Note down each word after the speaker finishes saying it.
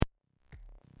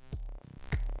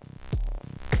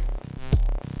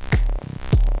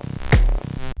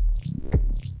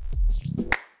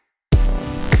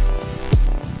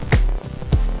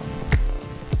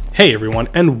Hey everyone,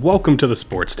 and welcome to the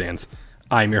Sports Stands.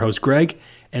 I'm your host Greg,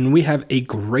 and we have a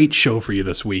great show for you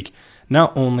this week.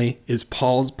 Not only is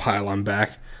Paul's Pylon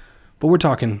back, but we're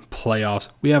talking playoffs.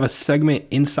 We have a segment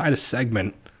inside a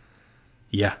segment.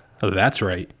 Yeah, that's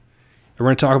right. And we're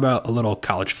going to talk about a little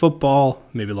college football,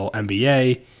 maybe a little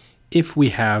NBA, if we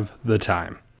have the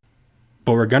time.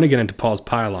 But we're going to get into Paul's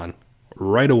Pylon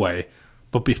right away.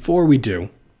 But before we do,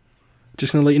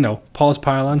 just going to let you know, Paul's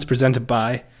Pylon is presented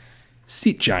by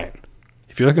Seat Giant.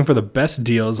 If you're looking for the best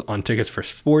deals on tickets for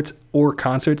sports or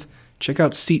concerts, check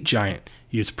out Seat Giant.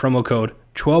 Use promo code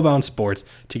 12ouncesports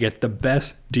to get the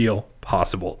best deal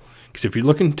possible. Because if you're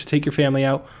looking to take your family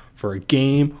out for a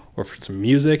game or for some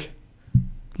music,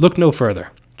 look no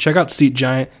further. Check out Seat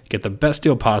Giant, get the best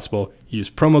deal possible. Use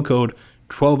promo code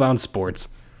 12ouncesports.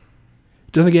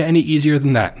 It doesn't get any easier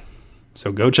than that.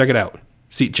 So go check it out.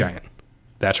 Seat Giant.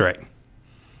 That's right.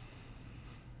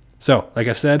 So, like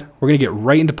I said, we're going to get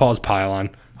right into Paul's Pylon.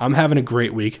 I'm having a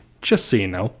great week, just so you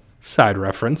know. Side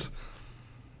reference.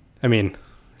 I mean,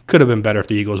 could have been better if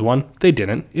the Eagles won. They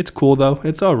didn't. It's cool, though.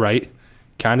 It's all right.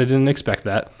 Kind of didn't expect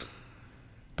that.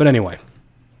 But anyway,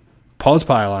 Paul's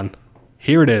Pylon.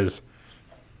 Here it is.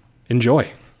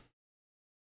 Enjoy.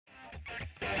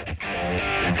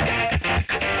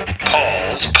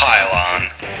 Paul's Pylon.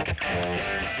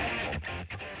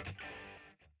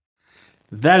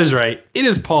 That is right. It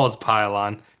is Paul's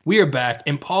Pylon. We are back,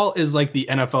 and Paul is like the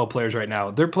NFL players right now.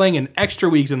 They're playing in extra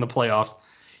weeks in the playoffs.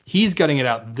 He's gutting it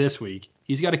out this week.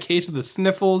 He's got a case of the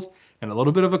sniffles and a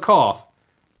little bit of a cough,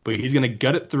 but he's going to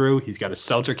gut it through. He's got a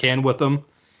Seltzer can with him.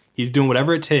 He's doing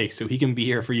whatever it takes so he can be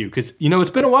here for you. Because, it's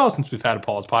been a while since we've had a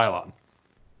Paul's Pylon.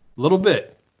 A little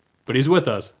bit, but he's with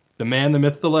us. The man, the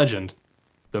myth, the legend.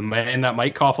 The man that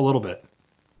might cough a little bit.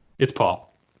 It's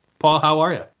Paul. Paul, how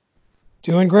are you?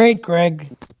 Doing great,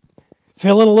 Greg.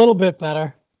 Feeling a little bit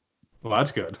better. Well, that's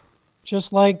good.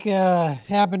 Just like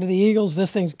happened to the Eagles,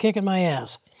 this thing's kicking my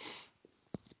ass.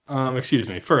 Excuse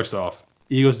me. First off,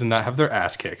 Eagles did not have their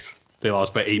ass kicked. They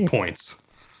lost by 8 points.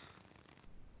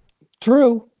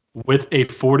 True. With a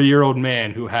 40-year-old man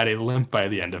who had a limp by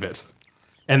the end of it.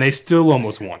 And they still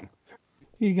almost won.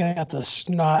 He got the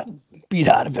snot beat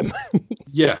out of him.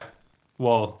 Yeah.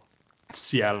 Well,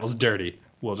 Seattle's dirty.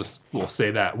 We'll say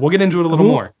that. We'll get into it a little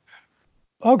more.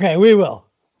 Okay, we will.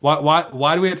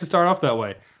 Why do we have to start off that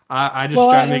way? I just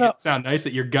try to make it sound nice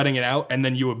that you're gutting it out and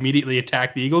then you immediately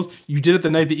attack the Eagles. You did it the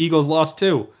night the Eagles lost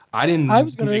too. I'm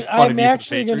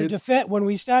actually going to defend. When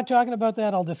we start talking about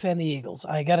that, I'll defend the Eagles.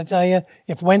 I got to tell you,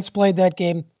 if Wentz played that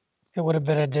game, it would have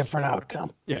been a different outcome.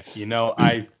 Yeah,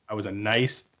 I was a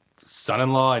nice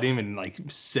son-in-law. I didn't even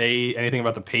say anything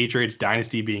about the Patriots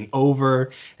dynasty being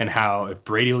over and how if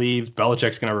Brady leaves,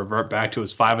 Belichick's going to revert back to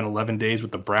his 5-11 days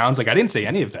with the Browns. I didn't say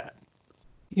any of that.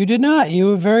 You did not. You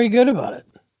were very good about it.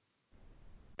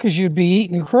 Because you'd be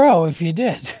eating crow if you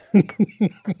did.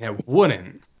 Yeah,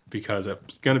 wouldn't, because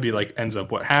it's going to be ends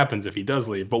up what happens if he does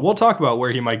leave. But we'll talk about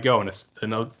where he might go. And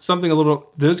something a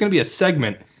little. There's going to be a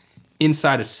segment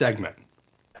inside a segment.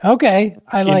 Okay,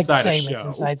 I like inside segments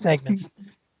inside segments.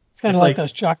 It's kind of like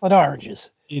those chocolate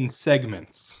oranges. In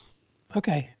segments.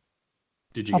 Okay.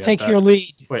 I'll take that? your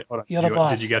lead. Wait, hold on.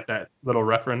 Did you get that little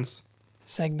reference?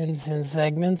 Segments and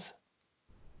segments.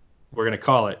 We're going to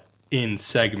call it In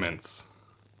Segments.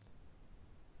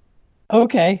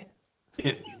 Okay.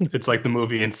 It's like the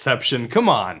movie Inception. Come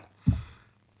on.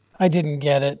 I didn't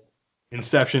get it.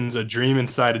 Inception's a dream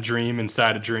inside a dream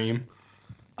inside a dream.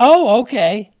 Oh,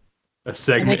 okay. A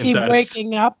segment. And they keep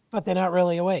waking up, but they're not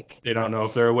really awake. They don't know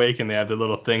if they're awake, and they have the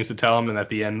little things to tell them. And at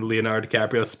the end, Leonardo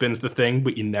DiCaprio spins the thing,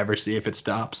 but you never see if it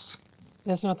stops.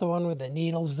 That's not the one with the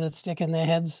needles that stick in their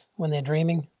heads when they're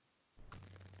dreaming?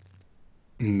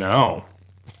 No.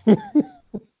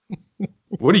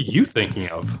 What are you thinking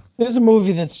of? There's a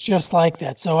movie that's just like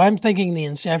that. So I'm thinking The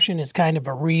Inception is kind of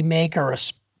a remake or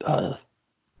a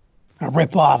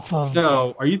ripoff of...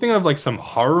 No, are you thinking of some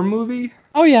horror movie?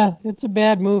 Oh, yeah, it's a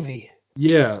bad movie.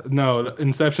 Yeah, no,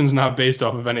 Inception's not based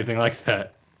off of anything like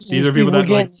that. These are people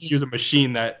that use a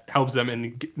machine that helps them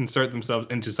insert themselves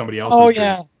into somebody else's dream.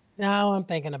 Yeah. Now I'm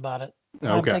thinking about it. Okay.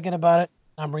 I'm thinking about it.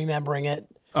 I'm remembering it.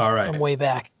 All right. From way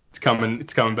back. It's coming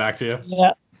back to you?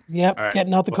 Yeah. Yep, right.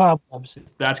 Getting out the cobwebs.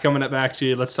 That's coming back to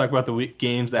you. Let's talk about the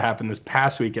games that happened this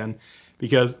past weekend,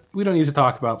 because we don't need to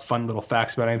talk about fun little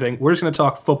facts about anything. We're just going to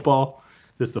talk football.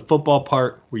 This is the football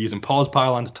part. We're using Paul's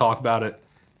Pylon to talk about it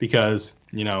because,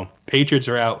 Patriots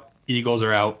are out, Eagles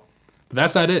are out. But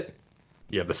that's not it.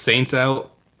 You have the Saints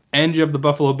out, and you have the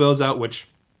Buffalo Bills out, which,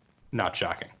 not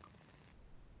shocking.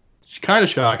 It's kind of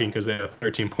shocking because they had a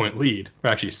 13-point lead, or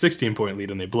actually 16-point lead,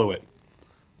 and they blew it.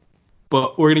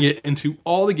 But we're going to get into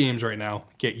all the games right now,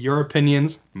 get your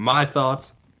opinions, my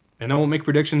thoughts, and then we'll make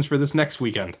predictions for this next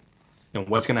weekend.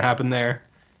 What's going to happen there,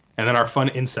 and then our fun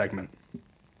in segment.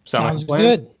 Sounds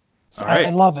good. All right. I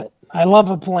love it. I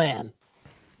love a plan.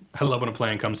 I love when a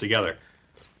plan comes together.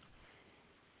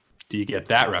 Do you get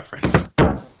that reference?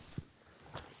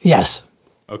 Yes.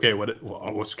 Okay, I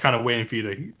was kind of waiting for you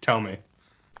to tell me.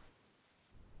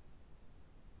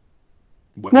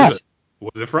 What is it?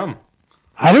 What's it from?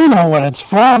 I don't know what it's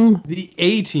from. The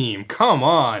A-Team. Come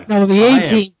on. No, the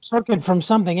A-Team took it from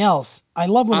something else. I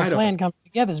love when a plan comes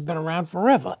together. It's been around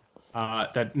forever.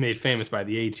 That made famous by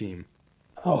the A-Team.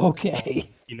 Oh, okay.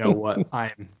 You know what?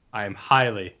 I am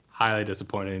highly, highly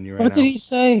disappointed in you right now. What did he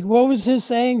say? What was his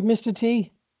saying, Mr.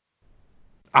 T?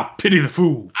 I pity the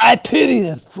fool. I pity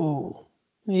the fool.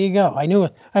 There you go. I knew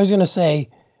it. I was going to say,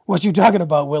 what you talking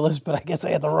about, Willis, but I guess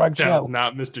I had the wrong show. That was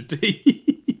not Mr. T.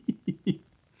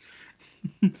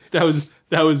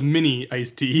 that was mini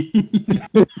iced tea.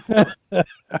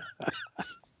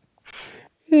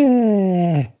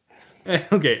 Yeah.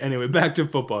 Okay, anyway, back to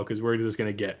football because we're just going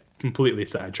to get completely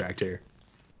sidetracked here.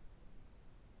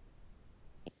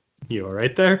 You all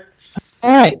right there?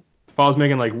 All right. Paul's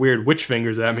making like weird witch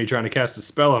fingers at me trying to cast a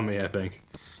spell on me, I think.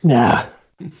 Nah.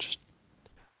 Just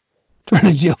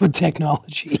trying to deal with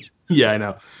technology. Yeah, I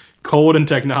know. Cold and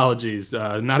technologies,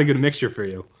 not a good mixture for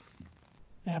you.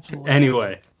 Absolutely.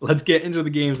 Anyway, let's get into the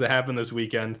games that happened this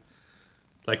weekend.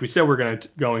 Like we said, we're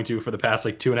going to for the past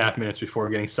like 2.5 minutes before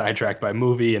getting sidetracked by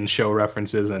movie and show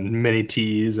references and mini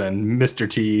T's and Mr.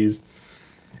 T's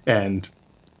and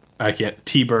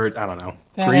T-Bird, I don't know.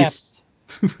 That Grease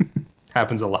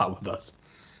happens a lot with us.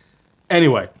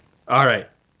 Anyway, all right.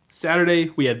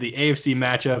 Saturday, we had the AFC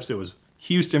matchups. It was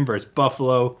Houston versus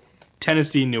Buffalo,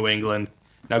 Tennessee, New England.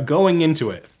 Now, going into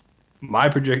it, my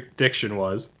prediction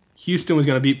was Houston was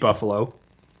going to beat Buffalo,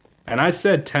 and I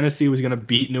said Tennessee was going to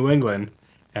beat New England,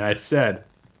 and I said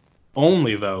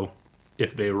only, though,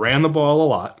 if they ran the ball a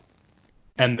lot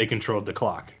and they controlled the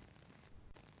clock,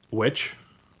 which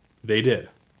they did.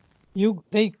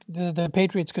 The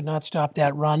Patriots could not stop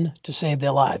that run to save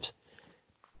their lives.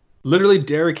 Literally,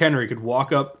 Derrick Henry could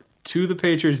walk up to the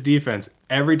Patriots defense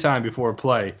every time before a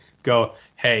play, go,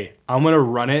 hey, I'm going to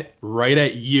run it right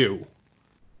at you.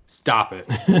 Stop it.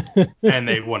 And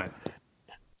they won it.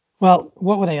 Well,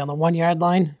 what were they, on the 1 yard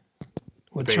line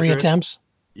with Patriots? 3 attempts?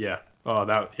 Yeah. Oh,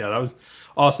 that was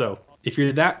also, if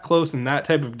you're that close in that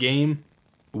type of game,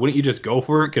 wouldn't you just go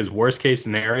for it? Because worst case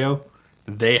scenario,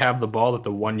 they have the ball at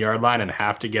the 1 yard line and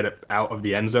have to get it out of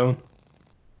the end zone.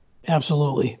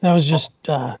 Absolutely. That was just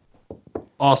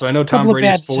also, I know Tom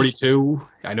Brady's 42.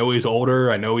 I know he's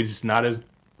older. I know he's not as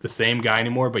the same guy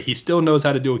anymore, but he still knows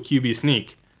how to do a QB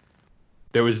sneak.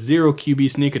 There was 0 QB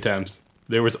sneak attempts.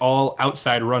 There was all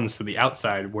outside runs to the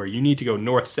outside where you need to go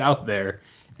north-south there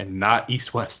and not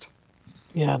east-west.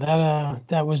 Yeah,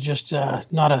 that was just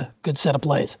not a good set of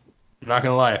plays. I'm not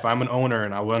going to lie. If I'm an owner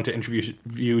and I wanted to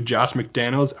interview Josh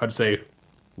McDaniels, I'd say,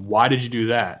 why did you do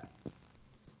that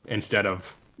instead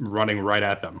of running right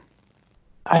at them?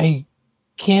 I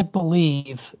can't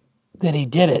believe that he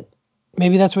did it.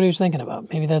 Maybe that's what he was thinking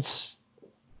about. Maybe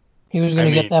he was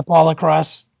going to get that ball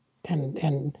across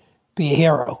and be a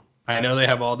hero. I know they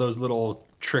have all those little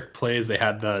trick plays. They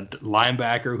had the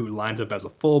linebacker who lines up as a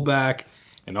fullback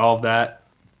and all of that.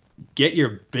 Get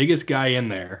your biggest guy in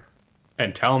there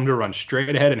and tell him to run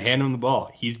straight ahead and hand him the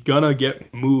ball. He's going to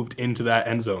get moved into that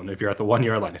end zone if you're at the 1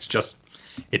 yard line. I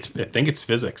think it's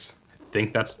physics. I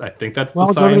think that's the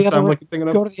science I'm thinking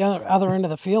of. Go to the other end of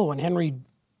the field when Henry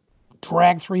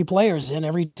dragged 3 players in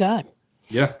every time.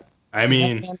 Yeah. I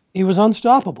mean, he was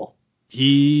unstoppable.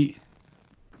 The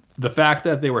fact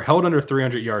that they were held under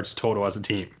 300 yards total as a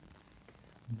team,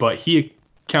 but he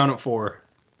accounted for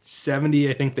 70,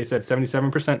 I think they said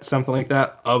 77%, something like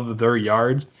that, of their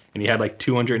yards, and he had like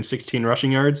 216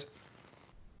 rushing yards.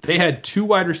 They had 2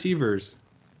 wide receivers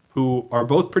who are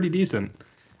both pretty decent.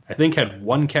 I think had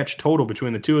 1 catch total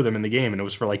between the 2 of them in the game, and it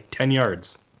was for like 10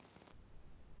 yards.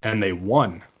 And they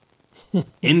won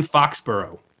in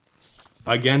Foxborough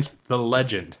against the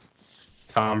legend,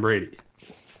 Tom Brady,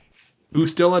 who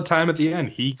still had time at the end.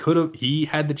 He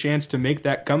had the chance to make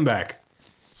that comeback.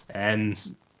 And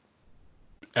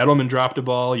Edelman dropped a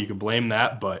ball. You can blame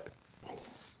that, but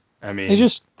I mean,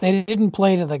 they didn't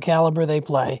play to the caliber they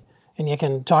play. And you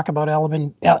can talk about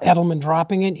Edelman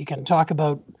dropping it. You can talk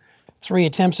about 3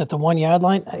 attempts at the 1 yard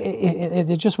line.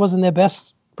 It just wasn't their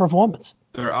best performance.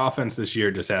 Their offense this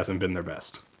year just hasn't been their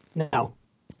best. No.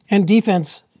 And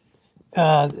defense,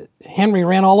 Henry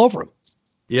ran all over him.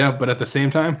 Yeah, but at the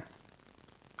same time,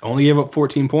 only gave up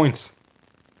 14 points.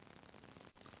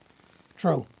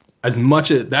 True. As much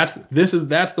as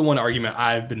that's the one argument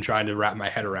I've been trying to wrap my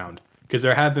head around, because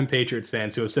there have been Patriots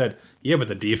fans who have said, yeah, but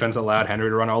the defense allowed Henry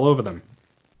to run all over them.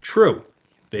 True,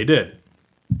 they did.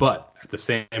 But at the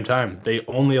same time, they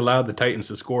only allowed the Titans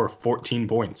to score 14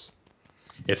 points.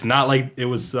 It's not like it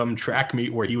was some track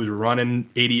meet where he was running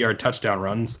 80-yard touchdown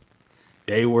runs.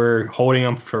 They were holding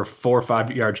him for 4 or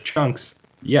 5 yard chunks,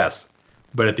 yes.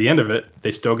 But at the end of it,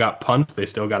 they still got punts. They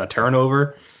still got a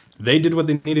turnover. They did what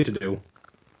they needed to do.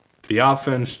 The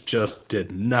offense just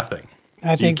did nothing.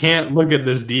 You can't look at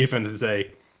this defense and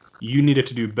say, you needed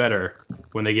to do better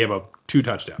when they gave up 2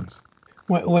 touchdowns.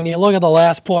 When you look at the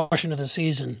last portion of the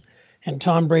season and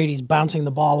Tom Brady's bouncing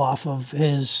the ball off of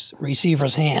his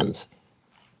receiver's hands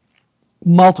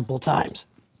multiple times,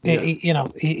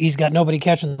 he's got nobody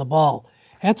catching the ball.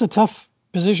 That's a tough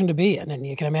position to be in, and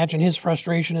you can imagine his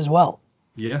frustration as well.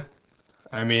 Yeah.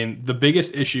 I mean, the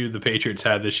biggest issue the Patriots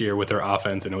had this year with their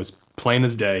offense, and it was plain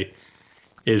as day,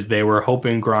 is they were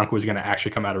hoping Gronk was going to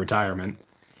actually come out of retirement.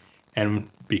 And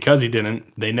because he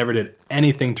didn't, they never did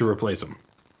anything to replace him.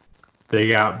 They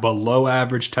got below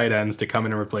average tight ends to come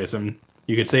in and replace him.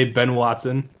 You could say Ben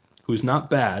Watson, who's not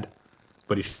bad,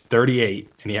 but he's 38,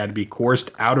 and he had to be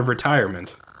coerced out of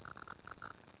retirement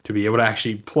to be able to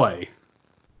actually play.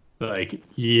 Like,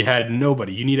 he had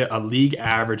nobody. You need a league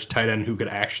average tight end who could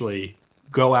actually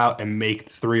go out and make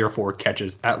 3 or 4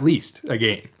 catches at least a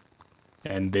game.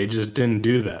 And they just didn't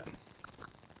do that.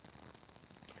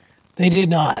 They did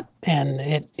not. And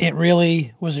it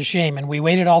really was a shame. And we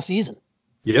waited all season.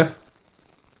 Yeah.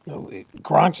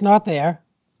 Gronk's not there.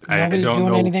 Nobody's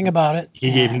doing anything about it.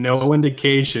 He gave no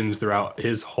indications throughout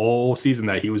his whole season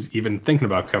that he was even thinking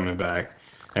about coming back.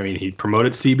 I mean, he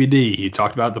promoted CBD. He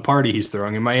talked about the party he's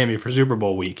throwing in Miami for Super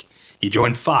Bowl week. He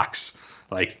joined Fox.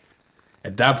 Like,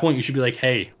 at that point, you should be like,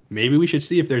 hey, maybe we should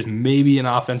see if there's maybe an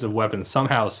offensive weapon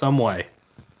somehow, some way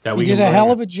that we can. He did a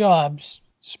hell of a job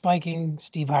spiking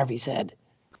Steve Harvey's head.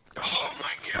 Oh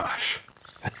my gosh.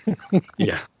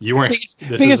 Yeah, you weren't.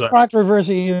 Biggest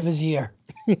controversy of his year.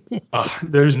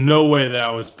 There's no way that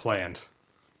was planned.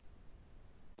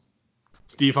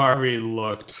 Steve Harvey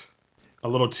looked a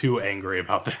little too angry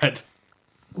about that.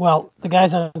 Well, the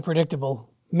guy's unpredictable.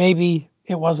 Maybe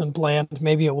it wasn't planned.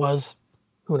 Maybe it was.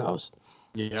 Who knows?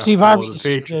 Yeah, Steve Harvey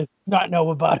should not know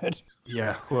about it.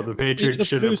 Yeah, well, the Patriots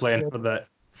should have planned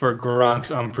for Gronk's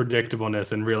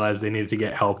unpredictableness and realized they needed to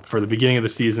get help for the beginning of the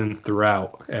season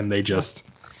throughout, and they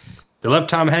left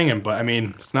Tom hanging. But I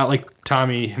mean, it's not like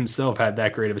Tommy himself had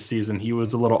that great of a season. He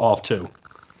was a little off too.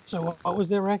 So what was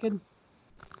their record?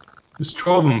 It was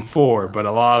 12-4, but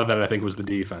a lot of that I think was the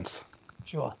defense.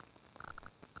 Sure.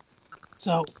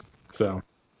 So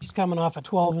he's coming off a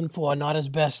 12-4, not his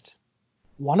best,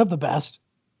 one of the best.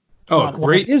 Oh,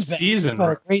 great season!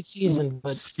 Great season,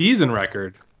 but season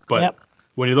record. But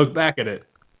when you look back at it,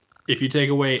 if you take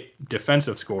away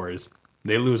defensive scores,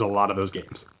 they lose a lot of those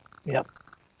games. Yep.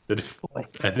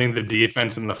 I think the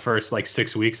defense in the first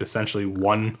 6 weeks essentially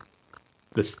won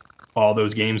all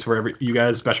those games for you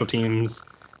guys, special teams,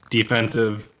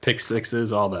 defensive, pick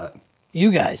sixes, all that.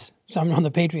 You guys. So I'm on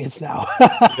the Patriots now.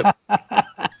 Yep.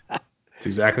 That's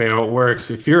exactly how it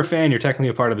works. If you're a fan, you're technically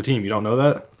a part of the team. You don't know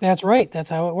that? That's right. That's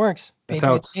how it works.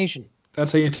 Patriots Nation.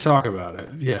 That's how you talk about it.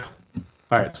 Yeah.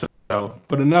 All right. So,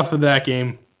 but enough of that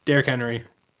game. Derrick Henry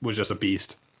was just a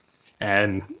beast.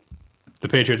 And the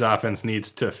Patriots offense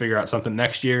needs to figure out something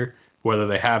next year, whether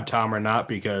they have Tom or not,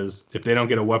 because if they don't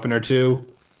get a weapon or two,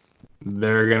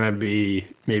 they're going to be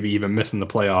maybe even missing the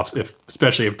playoffs,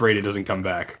 especially if Brady doesn't come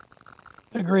back.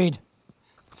 Agreed.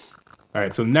 All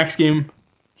right, so next game,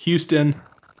 Houston,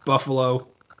 Buffalo.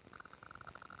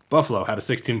 Buffalo had a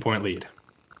 16-point lead.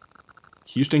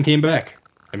 Houston came back.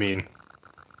 I mean,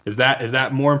 is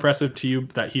that more impressive to you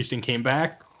that Houston came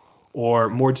back, or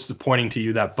more disappointing to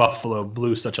you that Buffalo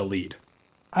blew such a lead?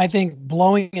 I think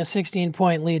blowing a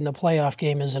 16-point lead in a playoff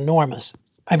game is enormous.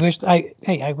 I wish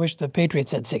the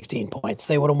Patriots had 16 points.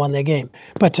 They would have won their game.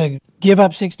 But to give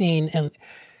up 16 and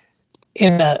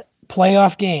in a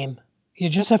playoff game, you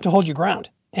just have to hold your ground,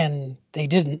 and they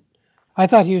didn't. I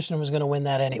thought Houston was going to win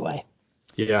that anyway.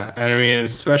 Yeah, and I mean,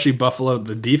 especially Buffalo.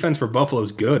 The defense for Buffalo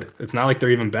is good. It's not like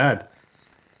they're even bad.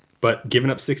 But giving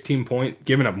up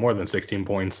more than 16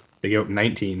 points, they gave up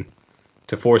 19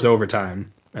 to force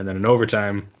overtime. And then in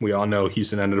overtime, we all know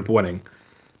Houston ended up winning.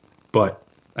 But,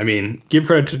 I mean, give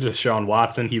credit to Deshaun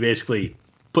Watson. He basically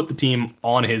put the team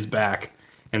on his back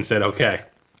and said, okay,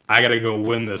 I got to go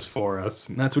win this for us.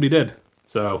 And that's what he did.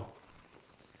 So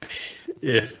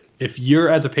if you're,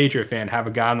 as a Patriot fan, have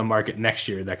a guy on the market next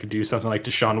year that could do something like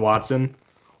Deshaun Watson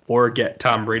or get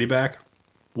Tom Brady back,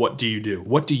 what do you do?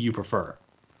 What do you prefer?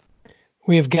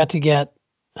 We have got to get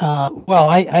Well,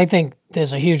 I think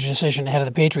there's a huge decision ahead of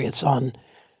the Patriots on,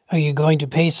 are you going to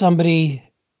pay somebody?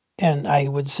 And I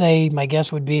would say my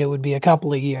guess would be it would be a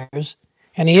couple of years.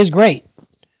 And he is great,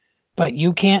 but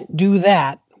you can't do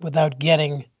that without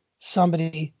getting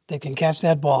somebody that can catch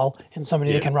that ball and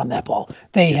somebody that can run that ball.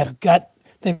 They've got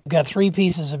three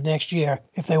pieces of next year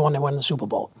if they want to win the Super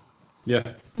Bowl.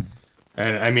 Yeah.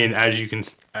 And I mean, as you can,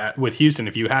 with Houston,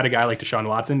 if you had a guy like Deshaun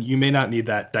Watson, you may not need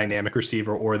that dynamic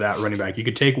receiver or that running back. You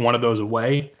could take one of those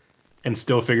away and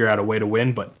still figure out a way to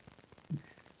win, but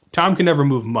Tom can never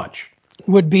move much.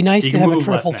 Would be nice to have a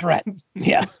triple threat.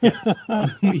 Yeah.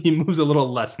 He moves a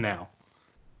little less now.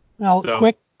 Well,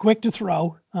 so, quick to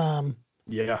throw.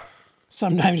 Yeah.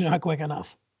 Sometimes not quick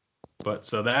enough. But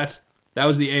so that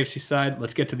was the AFC side.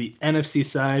 Let's get to the NFC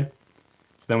side.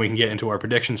 So then we can get into our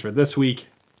predictions for this week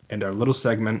and our little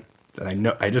segment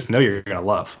that I just know you're gonna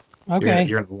love. Okay.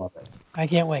 You're gonna love it. I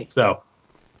can't wait. So,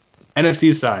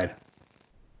 NFC side.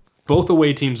 Both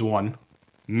away teams won.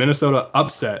 Minnesota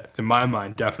upset, in my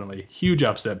mind, definitely. Huge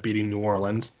upset beating New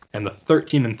Orleans and the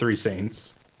 13-3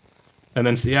 Saints. And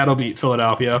then Seattle beat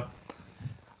Philadelphia,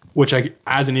 which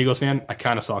as an Eagles fan, I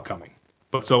kind of saw coming.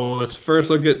 But so let's first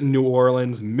look at New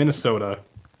Orleans, Minnesota.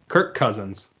 Kirk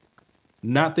Cousins,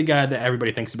 not the guy that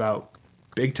everybody thinks about.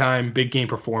 Big time, big game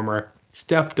performer.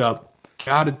 Stepped up,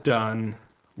 got it done,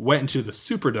 went into the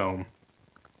Superdome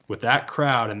with that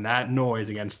crowd and that noise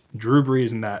against Drew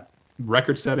Brees and that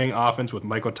record-setting offense with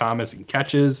Michael Thomas and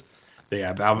catches. They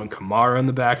have Alvin Kamara in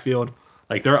the backfield.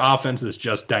 Like, their offense is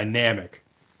just dynamic.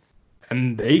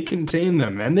 And they contain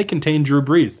them, and they contain Drew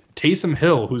Brees. Taysom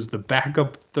Hill, who's the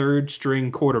backup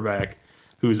third-string quarterback,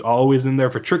 who's always in there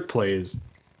for trick plays,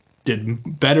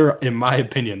 did better, in my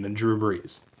opinion, than Drew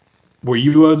Brees. Were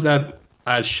you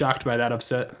as shocked by that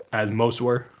upset as most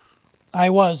were?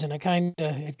 I was, and it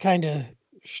kind of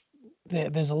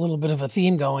there's a little bit of a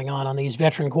theme going on these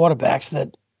veteran quarterbacks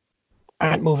that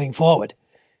aren't moving forward.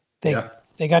 They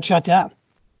got shut down.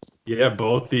 Yeah,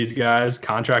 both these guys'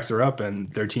 contracts are up, and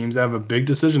their teams have a big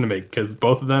decision to make because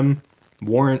both of them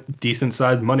warrant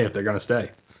decent-sized money if they're going to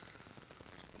stay.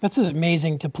 That's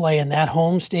amazing to play in that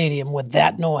home stadium with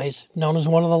that noise, known as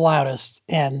one of the loudest,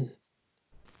 and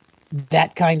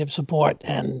that kind of support,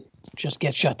 and just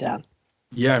get shut down.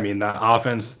 Yeah, I mean, that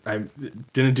offense, I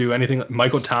didn't do anything.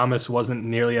 Michael Thomas wasn't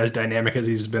nearly as dynamic as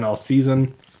he's been all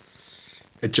season.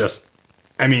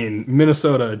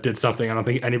 Minnesota did something I don't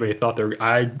think anybody thought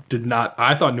I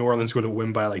thought New Orleans was going to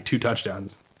win by like 2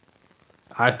 touchdowns.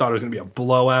 I thought it was going to be a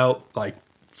blowout, like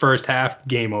first half,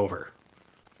 game over.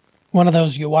 One of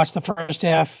those, you watch the first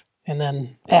half and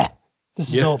then,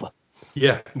 this is over.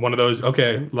 Yeah, one of those,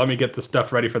 okay, let me get the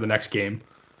stuff ready for the next game,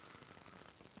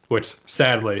 which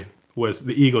sadly was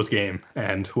the Eagles game,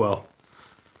 and, well,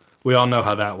 we all know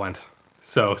how that went.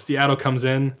 So Seattle comes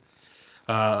in,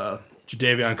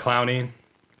 Jadeveon Clowney,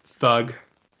 thug,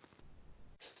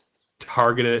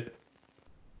 targeted,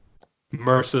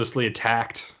 mercilessly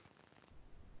attacked.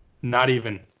 Not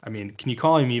even, can you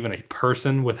call him even a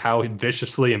person with how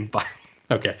viciously and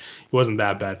okay, it wasn't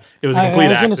that bad. It was a complete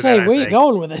accident. I was going to say, where are you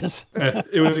going with this?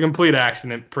 It was a complete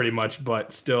accident, pretty much,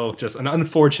 but still just an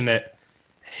unfortunate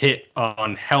hit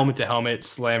on helmet to helmet,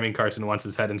 slamming Carson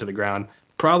Wentz's head into the ground.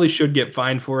 Probably should get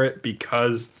fined for it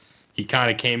because he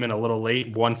kind of came in a little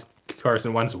late once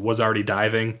Carson Wentz was already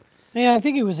diving. Yeah, I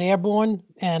think he was airborne,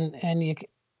 and you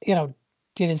know,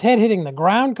 did his head hitting the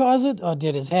ground cause it, or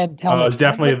did his helmet? It was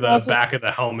definitely the back of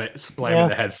the helmet slamming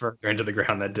the head further into the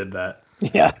ground that did that.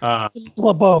 Yeah,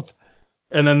 well, both.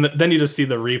 And then you just see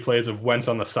the replays of Wentz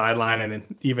on the sideline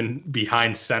and even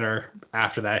behind center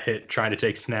after that hit, trying to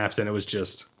take snaps, and it was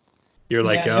just, you're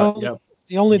like, yep.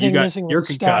 The only thing missing was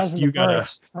the stars and the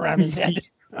birds around his head.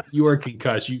 You are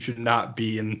concussed. You should not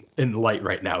be in light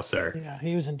right now, sir. Yeah,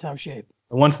 he was in tough shape.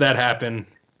 And once that happened,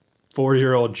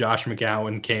 4-year-old Josh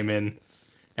McCown came in,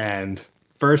 and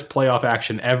first playoff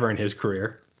action ever in his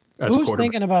career as a quarterback. Who's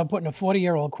thinking about putting a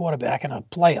 40-year-old quarterback in a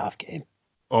playoff game?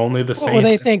 Only the Saints. What were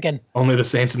they thinking? Only the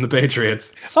Saints and the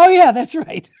Patriots. Oh yeah, that's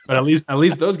right. But at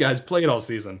least those guys played all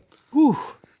season. Ooh,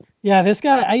 yeah. This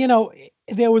guy,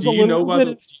 there was a little bit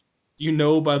of. You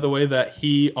know, by the way, that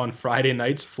he on Friday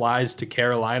nights flies to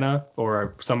Carolina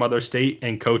or some other state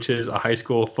and coaches a high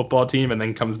school football team and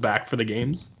then comes back for the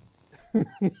games.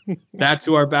 That's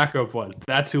who our backup was.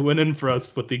 That's who went in for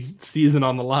us with the season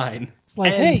on the line.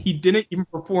 Like, and he didn't even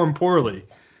perform poorly.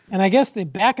 And I guess the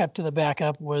backup to the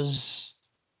backup was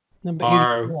number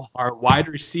 84. Our wide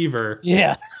receiver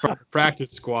from the practice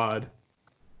squad,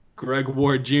 Greg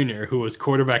Ward Jr., who was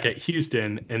quarterback at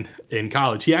Houston in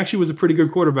college. He actually was a pretty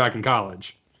good quarterback in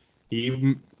college.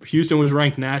 He Houston was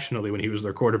ranked nationally when he was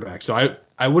their quarterback. So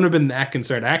I wouldn't have been that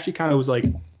concerned. I actually kind of was like,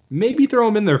 maybe throw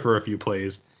him in there for a few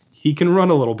plays. He can run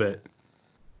a little bit.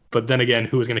 But then again,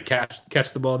 who is going to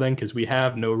catch the ball then? Because we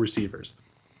have no receivers.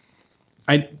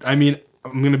 I mean,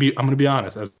 I'm gonna be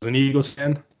honest. As an Eagles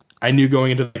fan, I knew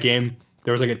going into the game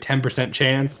there was like a 10%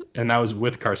 chance, and that was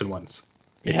with Carson Wentz.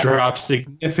 It dropped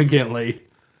significantly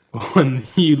when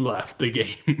he left the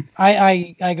game.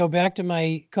 I go back to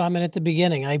my comment at the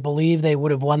beginning. I believe they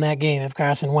would have won that game if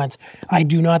Carson Wentz. I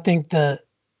do not think the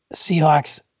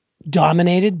Seahawks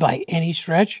dominated by any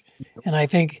stretch, and I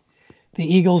think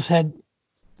the Eagles had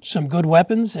some good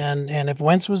weapons, and if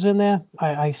Wentz was in there,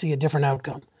 I see a different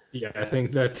outcome. Yeah, I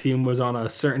think that team was on a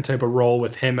certain type of roll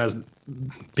with him as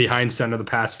behind center the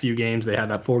past few games. They had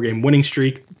that 4-game winning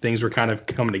streak. Things were kind of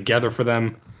coming together for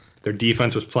them. Their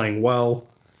defense was playing well,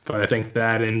 but I think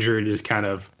that injury just kind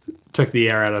of took the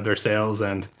air out of their sails,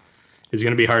 and it's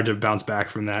going to be hard to bounce back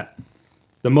from that.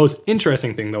 The most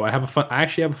interesting thing, though, I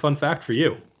actually have a fun fact for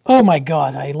you. Oh my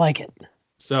God, I like it.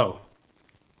 So,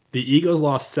 the Eagles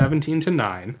lost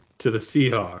 17-9 to the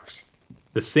Seahawks.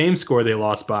 The same score they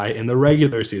lost by in the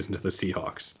regular season to the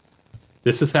Seahawks.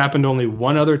 This has happened only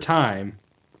one other time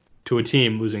to a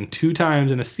team losing 2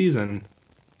 times in a season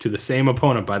to the same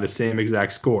opponent by the same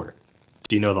exact score.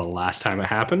 Do you know the last time it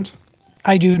happened?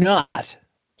 I do not.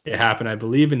 It happened, I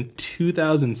believe, in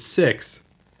 2006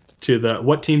 to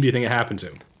what team do you think it happened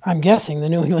to? I'm guessing the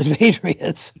New England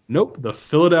Patriots. Nope, the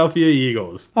Philadelphia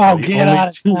Eagles. Oh, get out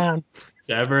of town.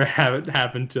 To ever have it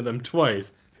happen to them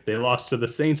twice. They lost to the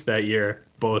Saints that year,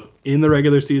 both in the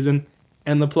regular season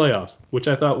and the playoffs, which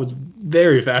I thought was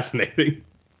very fascinating.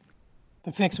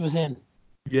 The fix was in.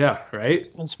 Yeah,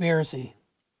 right? Conspiracy.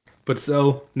 But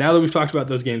so, now that we've talked about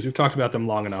those games, we've talked about them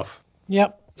long enough.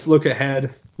 Yep. Let's look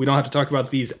ahead. We don't have to talk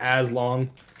about these as long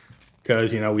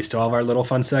because, we still have our little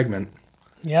fun segment.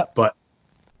 Yep. But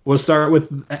we'll start with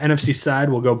the NFC side.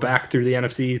 We'll go back through the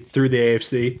NFC, through the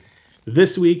AFC.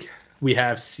 This week, we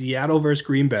have Seattle versus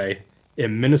Green Bay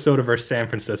and Minnesota versus San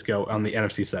Francisco on the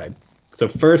NFC side. So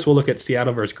first, we'll look at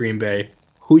Seattle versus Green Bay.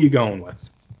 Who you going with?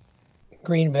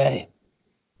 Green Bay.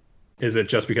 Is it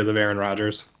just because of Aaron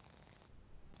Rodgers?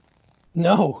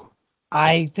 No.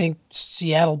 I think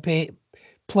Seattle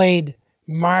played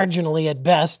marginally at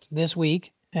best this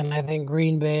week, and I think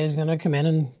Green Bay is going to come in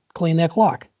and clean their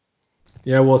clock.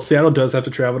 Yeah, well, Seattle does have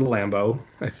to travel to Lambeau.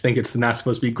 I think it's not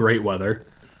supposed to be great weather.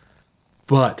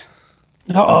 But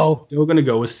I'm still going to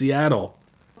go with Seattle.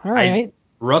 All right.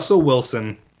 Russell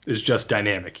Wilson is just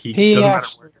dynamic. He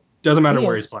doesn't matter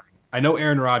where he's playing. I know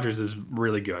Aaron Rodgers is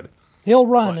really good. He'll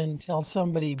run until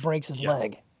somebody breaks his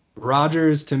leg.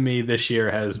 Rodgers, to me, this year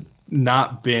has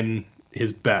not been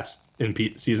his best in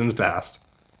seasons past.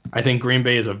 I think Green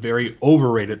Bay is a very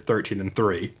overrated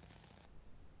 13-3.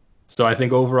 So I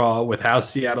think overall, with how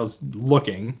Seattle's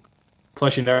looking,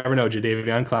 plus you never know,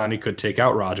 Jadeveon Clowney could take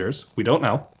out Rodgers. We don't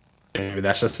know. Maybe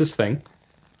that's just his thing.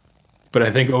 But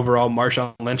I think overall,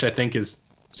 Marshawn Lynch, I think, is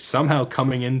somehow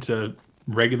coming into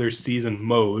regular season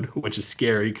mode, which is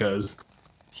scary because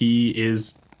he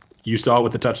is, you saw it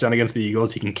with the touchdown against the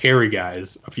Eagles, he can carry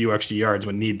guys a few extra yards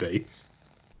when need be.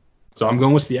 So I'm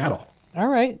going with Seattle. All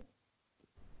right.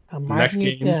 I'm marking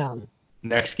it down.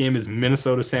 Next game is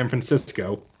Minnesota-San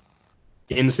Francisco.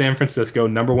 In San Francisco,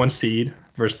 number 1 seed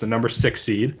versus the number 6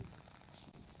 seed.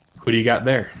 Who do you got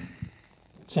there?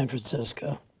 San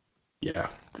Francisco. Yeah,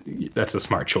 that's a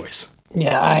smart choice.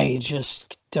 Yeah, I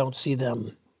just don't see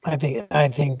them. I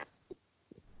think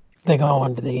they go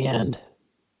on to the end.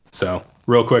 So,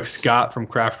 real quick, Scott from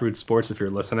Craft Root Sports, if you're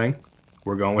listening,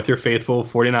 we're going with your faithful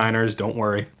 49ers. Don't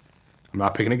worry. I'm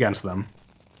not picking against them.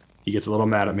 He gets a little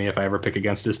mad at me if I ever pick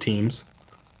against his teams.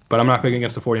 But I'm not picking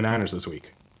against the 49ers this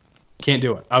week. Can't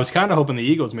do it. I was kind of hoping the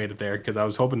Eagles made it there because I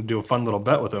was hoping to do a fun little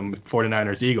bet with them,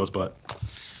 49ers-Eagles, but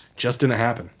just didn't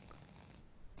happen.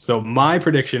 So my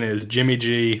prediction is Jimmy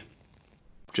G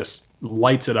just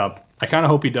lights it up. I kind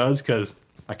of hope he does because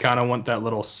I kind of want that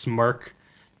little smirk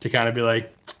to kind of be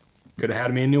like, could have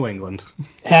had me in New England.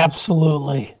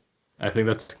 Absolutely. I think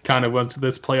that's kind of what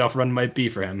this playoff run might be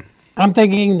for him. I'm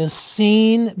thinking the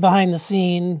scene behind the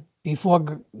scene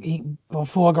before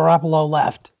Garoppolo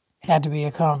left had to be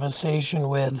a conversation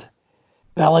with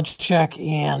Belichick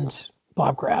and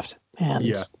Bob Kraft.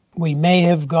 And we may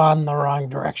have gone the wrong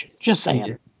direction. Just saying.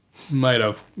 Yeah. Might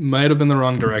have been the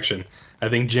wrong direction. I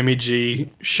think Jimmy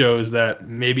G shows that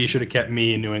maybe he should have kept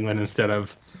me in New England instead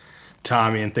of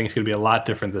Tommy, and things could be a lot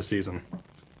different this season.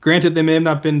 Granted, they may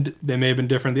have been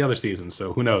different the other seasons,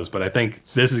 so who knows? But I think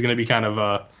this is going to be kind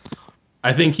of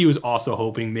I think he was also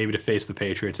hoping maybe to face the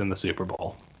Patriots in the Super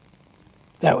Bowl.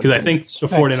 Because I think the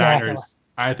 49ers,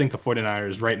 I think the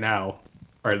 49ers right now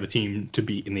are the team to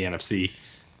beat in the NFC.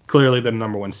 Clearly, they're the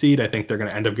number one seed. I think they're going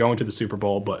to end up going to the Super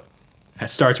Bowl, but it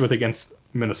starts with against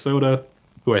Minnesota,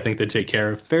 who I think they take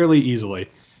care of fairly easily,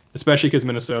 especially because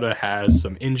Minnesota has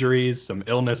some injuries, some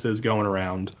illnesses going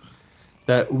around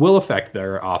that will affect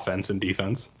their offense and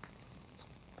defense.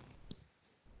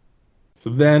 So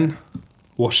then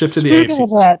we'll shift to the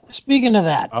AFC. Speaking of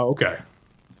that. Oh, okay.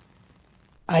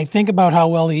 I think about how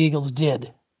well the Eagles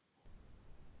did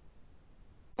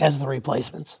as the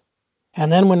replacements.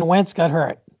 And then when Wentz got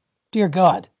hurt, dear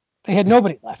God, they had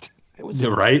nobody left. It was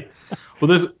right.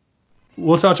 Well,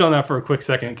 we'll touch on that for a quick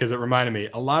second because it reminded me.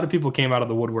 A lot of people came out of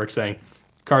the woodwork saying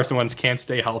Carson Wentz can't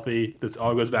stay healthy. This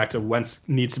all goes back to Wentz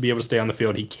needs to be able to stay on the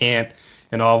field. He can't,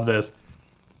 and all of this.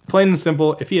 Plain and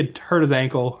simple, if he had hurt his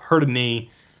ankle, hurt a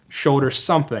knee, shoulder,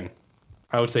 something,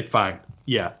 I would say fine.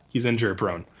 Yeah, he's injury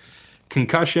prone.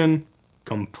 Concussion,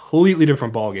 completely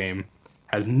different ball game.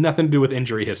 Has nothing to do with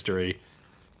injury history.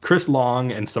 Chris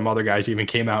Long and some other guys even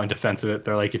came out in defense of it.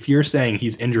 They're like, if you're saying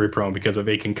he's injury prone because of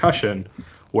a concussion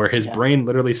where his brain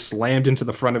literally slammed into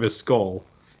the front of his skull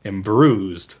and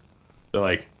bruised, they're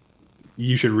like,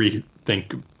 you should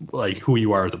rethink like who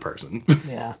you are as a person.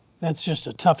 Yeah, that's just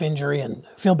a tough injury, and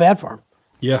I feel bad for him.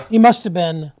 Yeah. He must have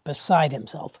been beside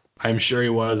himself. I'm sure he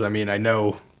was. I mean, I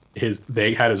know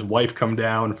they had his wife come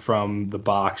down from the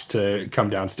box to come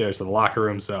downstairs to the locker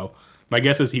room, so my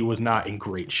guess is he was not in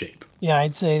great shape. Yeah,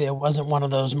 I'd say it wasn't one of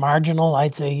those marginal.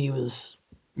 I'd say he was.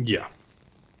 Yeah.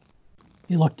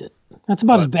 He looked it. That's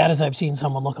about as bad as I've seen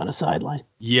someone look on a sideline.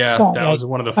 Yeah, so that was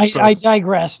one of the first. I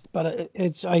digressed, but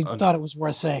I thought it was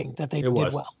worth saying that they did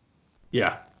well.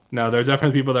 Yeah. No, there are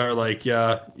definitely people that are like,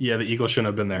 yeah, the Eagles shouldn't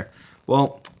have been there.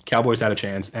 Well, Cowboys had a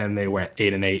chance, and they went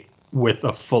 8-8 with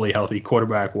a fully healthy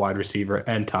quarterback, wide receiver,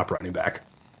 and top running back.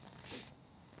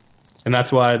 And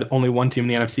that's why only one team in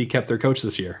the NFC kept their coach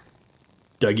this year,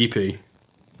 Dougie P.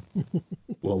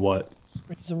 Well, what?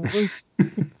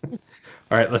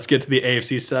 All right, let's get to the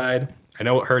AFC side. I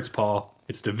know it hurts, Paul.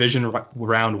 It's division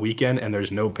round weekend, and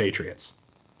there's no Patriots.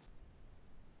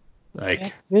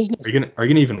 Like, are you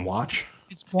gonna even watch?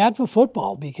 It's bad for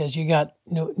football because you got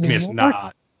New York. It's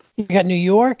not. You got New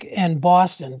York and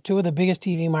Boston, two of the biggest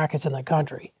TV markets in the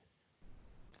country.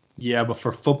 Yeah, but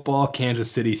for football,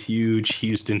 Kansas City's huge.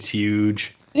 Houston's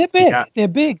huge. They're big. Yeah. They're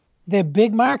big. They're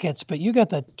big markets, but you got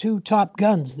the two top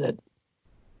guns that.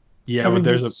 Yeah, but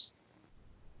there's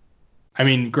I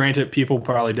mean, granted, people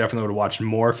probably definitely would have watched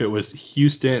more if it was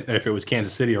Houston, if it was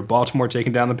Kansas City or Baltimore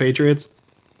taking down the Patriots.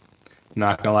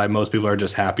 Not gonna lie, most people are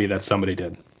just happy that somebody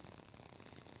did.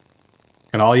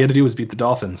 And all you had to do was beat the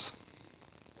Dolphins.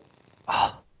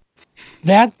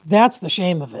 That's the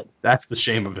shame of it. That's the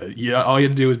shame of it. Yeah, all you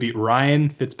had to do was beat Ryan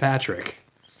Fitzpatrick.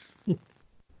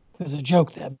 There's a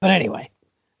joke there, but anyway,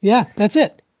 yeah, that's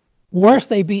it. Worse,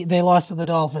 they lost to the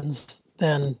Dolphins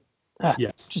than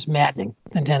just maddening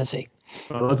than Tennessee.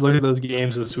 Well, let's look at those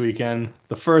games this weekend.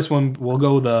 The first one, we'll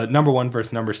go the number 1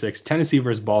 versus number 6, Tennessee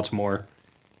versus Baltimore.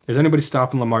 Is anybody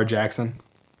stopping Lamar Jackson?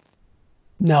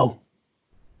 No.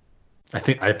 I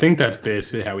think that's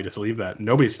basically how we just leave that.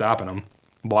 Nobody's stopping him.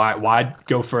 Why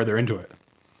go further into it?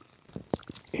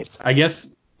 I guess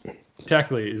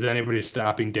technically, is anybody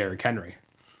stopping Derrick Henry?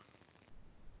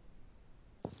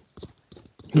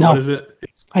 No. What is it?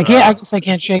 I guess I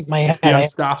can't shake my head. The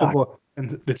unstoppable,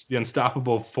 and it's the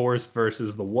unstoppable force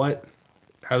versus the what?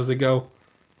 How does it go?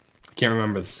 I can't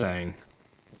remember the saying.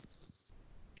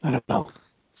 I don't know.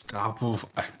 Unstoppable.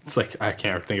 It's like I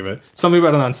can't think of it. Something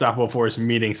about an unstoppable force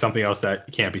meaning something else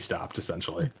that can't be stopped,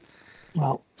 essentially.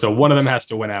 Well, so one of them has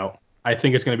to win out. I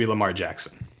think it's going to be Lamar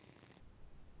Jackson.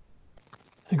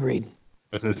 Agreed. I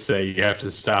was going to say you have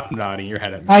to stop nodding your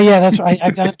head at me. Oh yeah, that's right.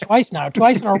 I've done it twice now,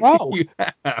 twice in a row. You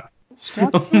have.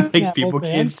 Like people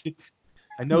can't see.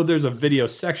 I know there's a video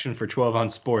section for 12 on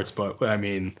Sports, but I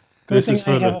mean, this is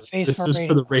for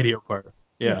the radio part.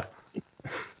 Yeah.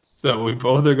 So we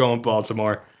both are going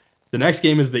Baltimore. The next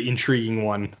game is the intriguing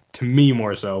one, to me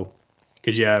more so,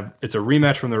 because it's a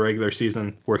rematch from the regular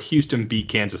season where Houston beat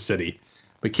Kansas City.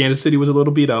 But Kansas City was a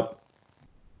little beat up.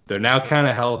 They're now kind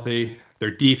of healthy.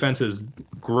 Their defense is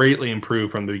greatly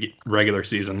improved from the regular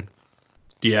season.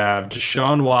 Do you have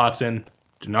Deshaun Watson,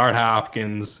 Denard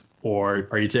Hopkins, or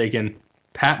are you taking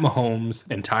Pat Mahomes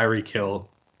and Tyreek Hill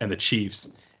and the Chiefs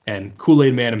and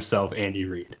Kool-Aid Man himself, Andy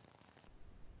Reid?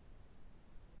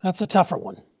 That's a tougher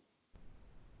one.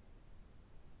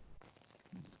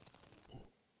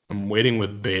 I'm waiting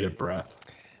with bated breath.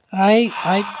 I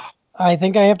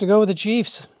think I have to go with the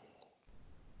Chiefs.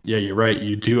 Yeah, you're right.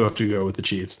 You do have to go with the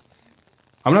Chiefs.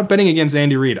 I'm not betting against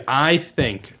Andy Reid. I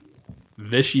think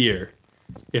this year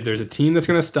if there's a team that's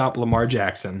going to stop Lamar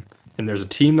Jackson and there's a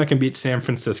team that can beat San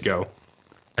Francisco,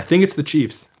 I think it's the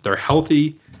Chiefs. They're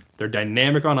healthy. They're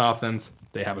dynamic on offense.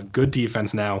 They have a good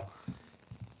defense now.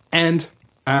 And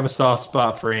I have a soft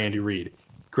spot for Andy Reid.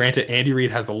 Granted, Andy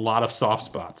Reid has a lot of soft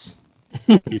spots.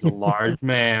 He's a large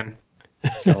man.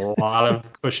 He's got a lot of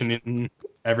cushioning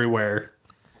everywhere.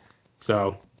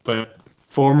 So, but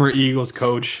former Eagles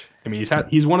coach, I mean,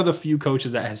 he's one of the few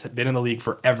coaches that has been in the league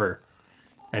forever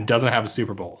and doesn't have a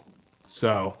Super Bowl.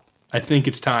 So I think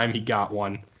it's time he got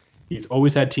one. He's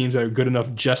always had teams that are good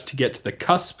enough just to get to the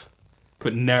cusp,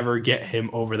 but never get him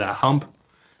over that hump.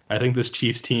 I think this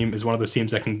Chiefs team is one of those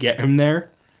teams that can get him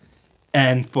there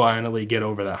and finally get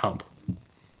over that hump.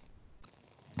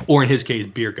 Or in his case,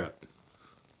 beer gut.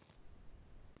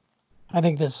 I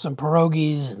think there's some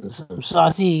pierogies and some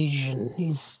sausage, and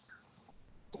he's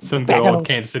some good old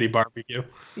Kansas City barbecue.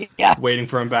 Yeah. Waiting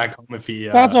for him back home if he.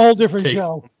 That's a whole different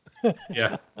show.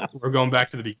 Yeah. We're going back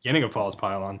to the beginning of Paul's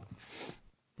Pylon.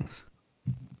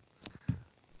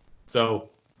 So,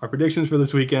 our predictions for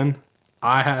this weekend.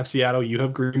 I have Seattle. You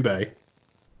have Green Bay.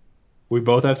 We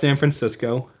both have San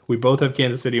Francisco. We both have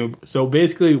Kansas City. So,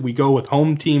 basically, we go with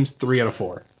home teams 3 out of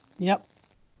 4. Yep.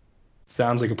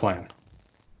 Sounds like a plan.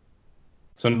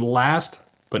 So, last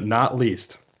but not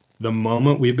least, the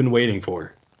moment we've been waiting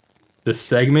for. The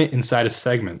segment inside a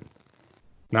segment.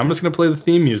 Now I'm just going to play the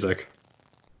theme music.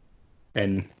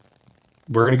 And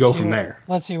we're going to go from there.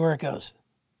 Let's see where it goes.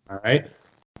 All right.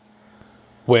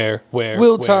 Where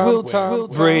will Tom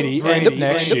Brady end up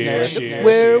next year?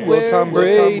 Where will Tom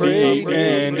Brady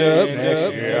end up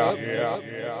next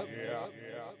year?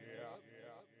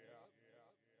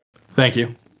 Thank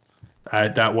you.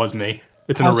 That was me.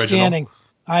 It's an Outstanding.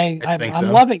 original.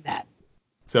 I'm loving that.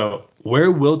 So,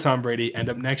 where will Tom Brady end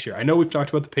up next year? I know we've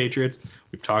talked about the Patriots.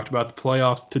 We've talked about the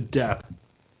playoffs to death.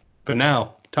 But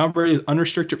now, Tom Brady is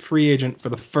unrestricted free agent for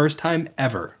the first time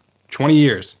ever. 20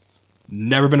 years.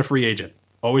 Never been a free agent.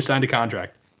 Always signed a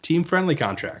contract. Team-friendly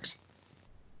contracts.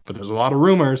 But there's a lot of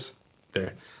rumors.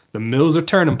 The mills are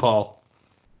turning, Paul.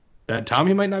 That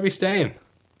Tommy might not be staying.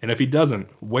 And if he doesn't,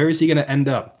 where is he going to end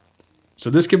up? So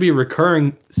this could be a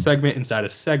recurring segment inside a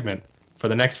segment for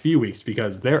the next few weeks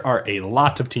because there are a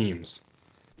lot of teams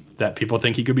that people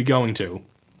think he could be going to.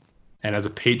 And as a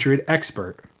Patriot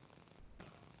expert,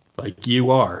 like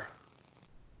you are,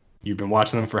 you've been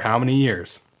watching them for how many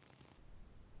years?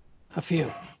 A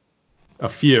few. A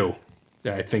few.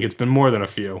 Yeah, I think it's been more than a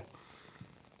few.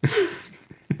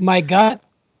 My gut.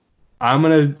 I'm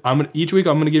gonna each week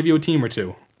I'm gonna give you a team or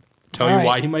two. Tell All you right.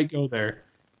 why he might go there.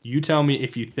 You tell me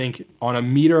if you think on a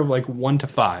meter of like 1 to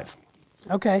 5.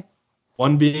 Okay.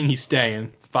 1 being he's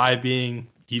staying, 5 being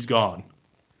he's gone.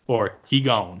 Or he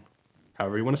gone.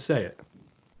 However you want to say it.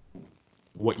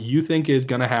 What you think is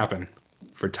gonna happen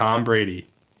for Tom Brady,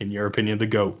 in your opinion, the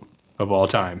GOAT of all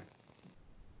time,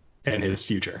 and his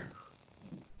future.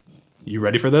 You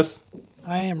ready for this?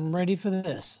 I am ready for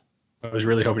this. I was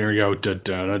really hoping here we go. Dun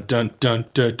dun dun dun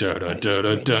dun dun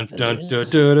dun dun dun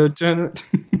dun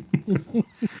dun.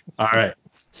 All right.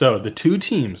 So the two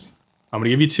teams, I'm gonna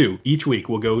give you 2 each week.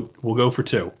 We'll go for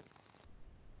 2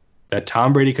 that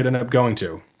Tom Brady could end up going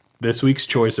to. This week's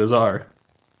choices are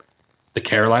the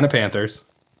Carolina Panthers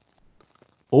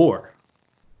or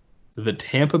the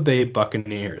Tampa Bay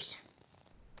Buccaneers.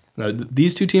 Now,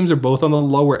 these 2 teams are both on the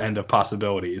lower end of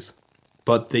possibilities,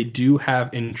 but they do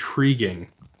have intriguing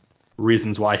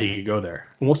reasons why he could go there.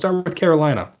 And we'll start with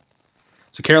Carolina.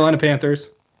 So Carolina Panthers,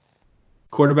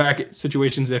 quarterback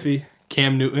situation's iffy.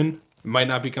 Cam Newton might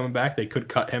not be coming back. They could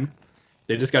cut him.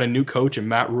 They just got a new coach in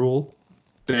Matt Rule,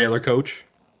 Baylor coach,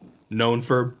 known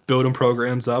for building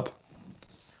programs up.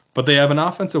 But they have an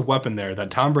offensive weapon there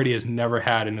that Tom Brady has never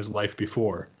had in his life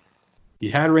before. He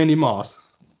had Randy Moss,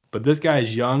 but this guy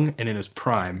is young and in his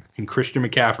prime, in Christian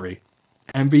McCaffrey,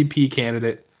 MVP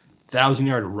candidate,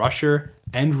 1,000-yard rusher,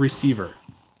 and receiver.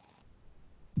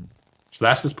 So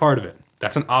that's just part of it.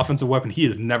 That's an offensive weapon he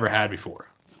has never had before.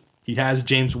 He has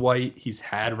James White, he's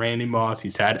had Randy Moss,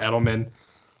 he's had Edelman,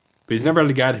 but he's never had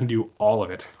a guy that can do all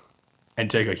of it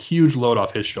and take a huge load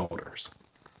off his shoulders.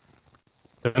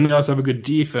 Then they also have a good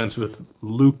defense with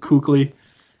Luke Kuechly,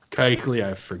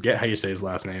 I forget how you say his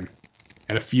last name,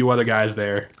 and a few other guys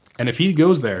there. And if he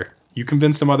goes there, you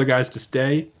convince some other guys to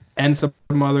stay and some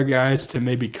other guys to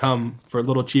maybe come for a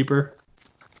little cheaper.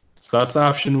 So that's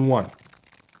option 1.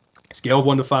 Scale of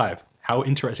 1 to 5. How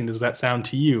interesting does that sound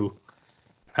to you?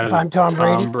 If I'm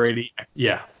Tom Brady?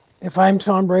 Yeah. If I'm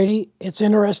Tom Brady, it's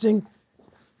interesting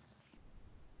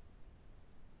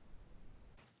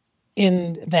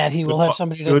in that he will have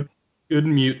somebody Good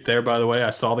mute there, by the way.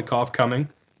 I saw the cough coming.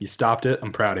 You stopped it.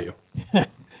 I'm proud of you.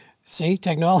 See,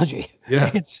 technology.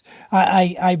 Yeah.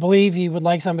 I believe he would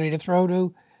like somebody to throw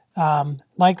to.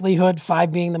 Likelihood,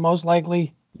 5 being the most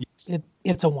likely. Yes.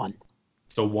 It's a 1.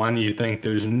 So 1, you think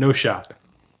there's no shot?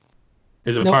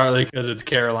 Is it Nope. partly because it's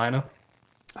Carolina?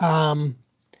 Um,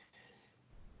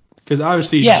 Because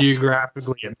obviously yes.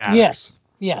 geographically it matters.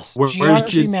 Yes. Where's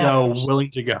Geography Giselle matters.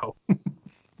 willing to go?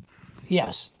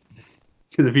 Yes.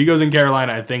 Because if he goes in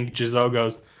Carolina, I think Giselle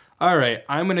goes, all right,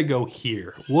 I'm going to go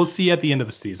here. We'll see at the end of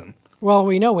the season. Well,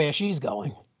 we know where she's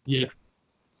going. Yeah.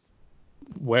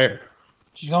 Where?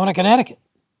 She's going to Connecticut.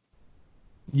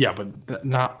 Yeah, but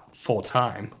not full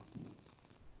time.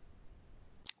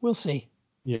 We'll see.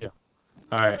 Yeah.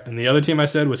 All right. And the other team I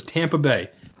said was Tampa Bay.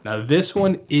 Now, this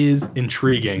one is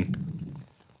intriguing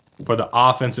for the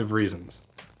offensive reasons.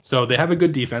 So they have a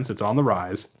good defense. It's on the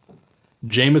rise.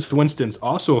 Jameis Winston's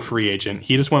also a free agent.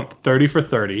 He just went 30 for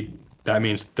 30. That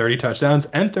means 30 touchdowns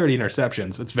and 30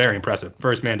 interceptions. It's very impressive.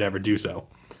 First man to ever do so.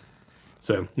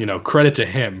 So, credit to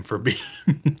him for being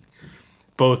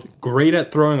both great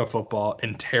at throwing a football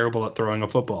and terrible at throwing a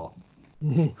football.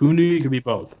 Mm-hmm. Who knew you could be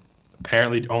both?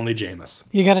 Apparently only Jameis.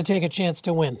 You got to take a chance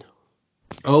to win.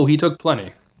 Oh, he took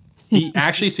plenty. He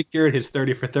actually secured his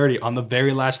 30 for 30 on the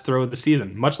very last throw of the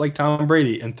season, much like Tom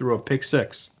Brady, and threw a pick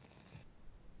 6.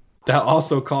 That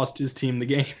also cost his team the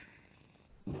game.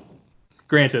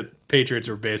 Granted, Patriots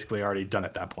were basically already done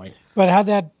at that point. But how'd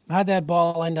that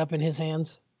ball end up in his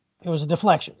hands? It was a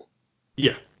deflection.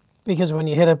 Yeah. Because when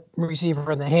you hit a receiver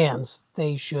in the hands,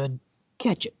 they should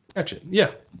catch it. Catch it,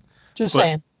 yeah. Just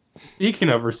saying. Speaking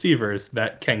of receivers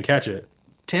that can catch it,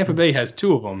 Tampa Bay has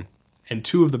 2 of them, and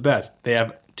 2 of the best. They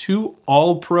have 2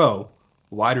 all-pro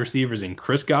wide receivers in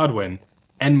Chris Godwin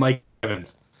and Mike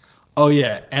Evans. Oh,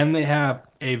 yeah, and they have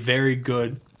a very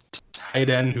good tight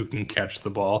end who can catch the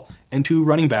ball, and 2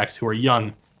 running backs who are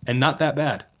young and not that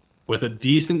bad, with a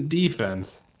decent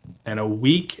defense and a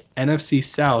weak NFC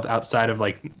South outside of,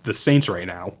 the Saints right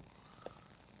now.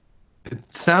 It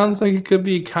sounds like it could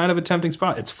be kind of a tempting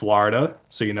spot. It's Florida,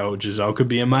 so Giselle could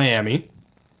be in Miami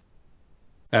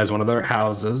as one of their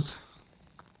houses.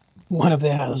 One of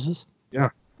their houses. Yeah.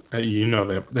 They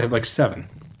have 7.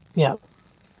 Yeah.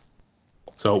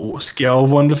 So scale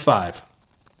of 1 to 5.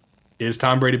 Is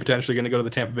Tom Brady potentially going to go to the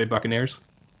Tampa Bay Buccaneers?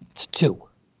 It's 2.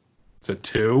 It's a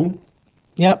 2?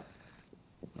 Yep.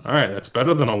 All right, that's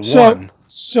better than a 1.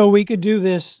 So we could do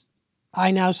this.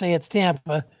 I now say it's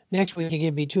Tampa. Next week, you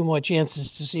give me 2 more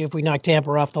chances to see if we knock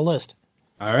Tampa off the list.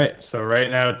 All right, so right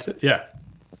now, yeah.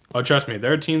 Oh, trust me,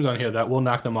 there are teams on here that will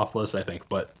knock them off the list, I think.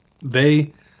 But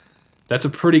that's a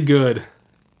pretty good,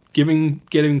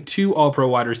 getting 2 all-pro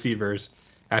wide receivers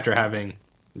after having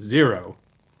 0.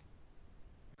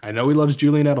 I know he loves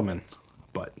Julian Edelman,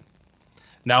 but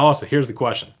now also, here's the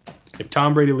question. If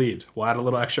Tom Brady leaves, we'll add a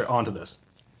little extra onto this.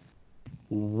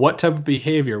 What type of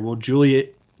behavior will Julian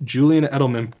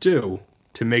Edelman do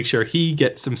to make sure he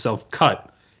gets himself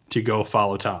cut to go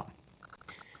follow Tom?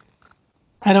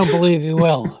 I don't believe he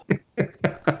will.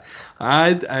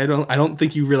 I don't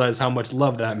think you realize how much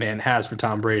love that man has for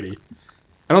Tom Brady.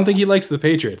 I don't think he likes the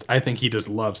Patriots. I think he just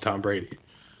loves Tom Brady.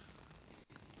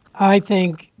 I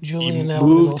think Julian Edelman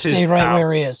will stay right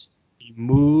where he is. He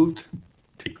moved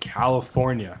to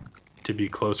California to be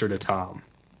closer to Tom.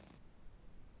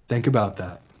 Think about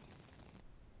that.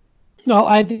 No,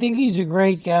 I think he's a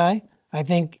great guy. I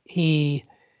think he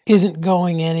isn't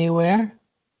going anywhere.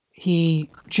 He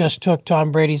just took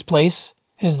Tom Brady's place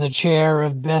as the chair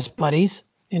of Best Buddies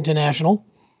International.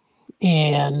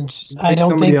 And I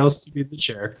don't think somebody else to be the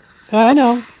chair. I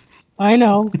know.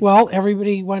 Well,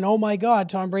 everybody went, oh my God,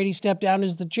 Tom Brady stepped down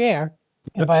as the chair.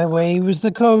 And by the way, he was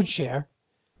the co-chair.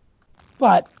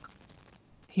 But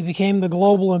he became the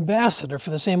global ambassador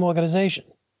for the same organization.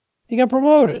 He got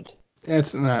promoted.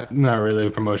 It's not really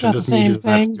a promotion. It Not just the means he same doesn't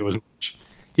have to thing. do as much.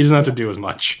 He doesn't have to do as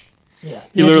much. Yeah.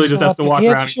 He literally just has to walk He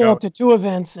had around to show up to 2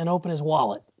 events and open his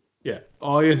wallet. Yeah.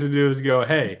 All he has to do is go,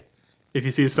 hey, if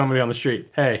you see somebody on the street,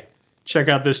 hey, check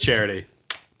out this charity.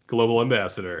 Global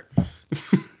ambassador.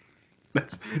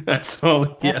 That's all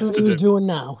he has to do. That's what he was doing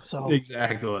now. So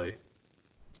Exactly.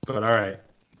 But all right.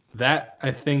 That,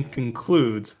 I think,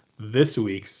 concludes this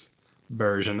week's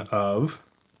version of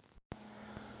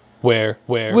Where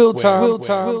will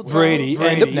Tom Brady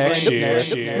end up next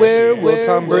year? Where will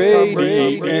Tom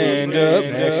Brady end up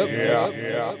next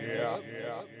year?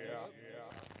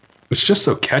 It's just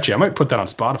so catchy. I might put that on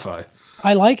Spotify.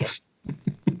 I like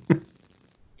it.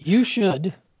 You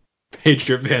should.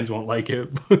 Patriot fans won't like it,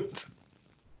 but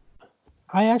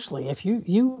I actually, if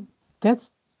you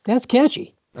that's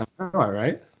catchy. all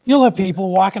right. You'll have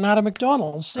people walking out of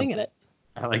McDonald's singing it.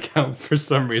 I like how for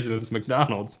some reason it's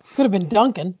McDonald's. Could have been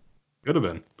Duncan. Could have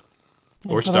been.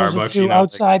 Or for those of Starbucks, you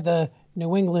outside the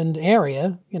New England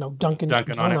area, Dunkin'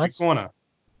 Dunkin' on every Donuts. corner.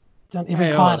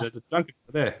 Every corner. There's a Dunkin'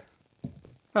 over there.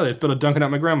 Oh, they spilled a Dunkin'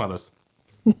 at my grandmother's.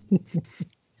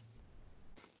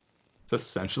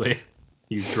 Essentially,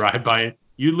 you drive by it.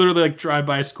 You literally drive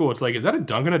by a school. It's like, is that a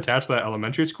Dunkin' attached to that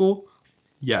elementary school?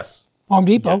 Yes. Home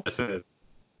Depot. Yes, it is.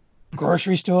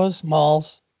 Grocery stores,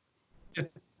 malls. Yeah,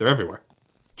 they're everywhere.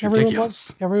 It's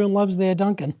ridiculous. Everyone loves their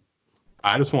Dunkin'.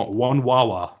 I just want one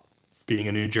Wawa, being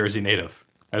a New Jersey native.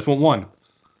 I just want one.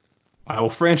 I will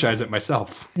franchise it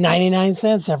myself. 99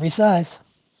 cents every size.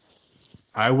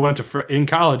 I went to in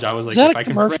college. I was like, is that if a I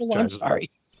can commercial? franchise I'm sorry.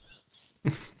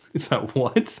 Is that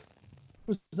what?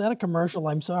 Was that a commercial?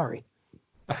 I'm sorry.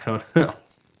 I don't know.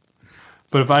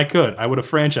 But if I could, I would have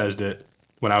franchised it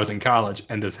when I was in college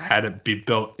and just had it be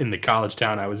built in the college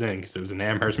town I was in, because it was in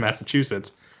Amherst,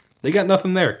 Massachusetts. They got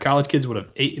nothing there. College kids would have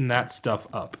eaten that stuff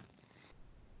up.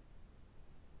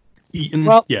 Eaten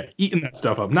that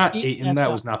stuff up. Not eaten.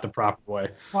 That was not the proper way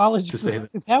to say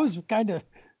that. That was kind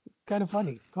of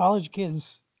funny. College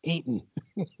kids eating.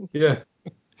 Yeah.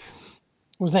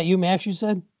 Was that UMass you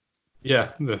said?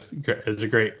 Yeah, it's a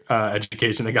great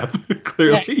education I got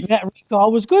clearly. That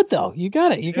recall was good though. You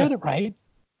got it. You got it right.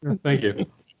 Thank you.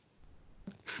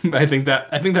 I think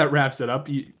that wraps it up.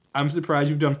 I'm surprised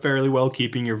you've done fairly well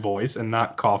keeping your voice and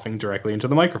not coughing directly into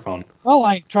the microphone. Well,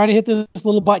 I tried to hit this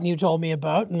little button you told me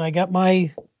about, and I got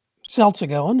my seltzer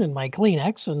going and my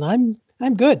Kleenex, and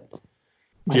I'm good.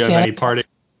 Do you have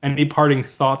any parting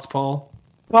thoughts, Paul?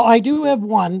 Well, I do have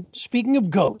one. Speaking of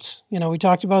goats, we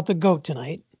talked about the goat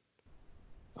tonight.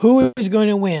 Who is going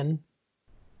to win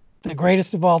the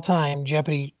greatest of all time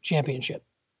Jeopardy championship?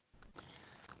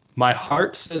 My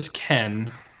heart says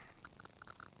Ken,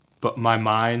 but my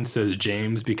mind says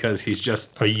James, because he's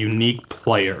just a unique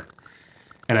player.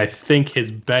 And I think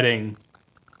his betting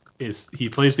he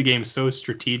plays the game so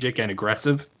strategic and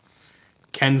aggressive.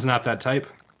 Ken's not that type.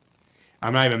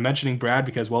 I'm not even mentioning Brad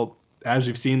because, well, as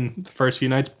we've seen the first few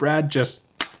nights, Brad just...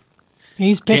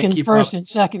 He's picking first and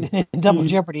second in Double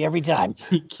Jeopardy every time.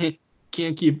 He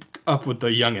can't keep up with the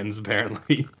youngins,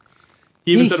 apparently.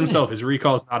 He even said himself, his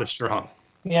recall is not as strong.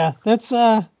 Yeah, that's...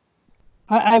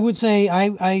 I would say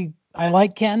I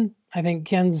like Ken. I think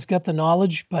Ken's got the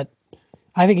knowledge, but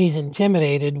I think he's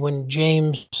intimidated when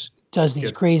James does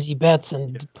these crazy bets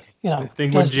and, I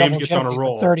think when James gets on a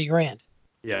roll, $30,000.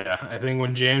 Yeah, I think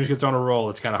when James gets on a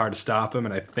roll, it's kind of hard to stop him,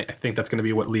 and I think that's going to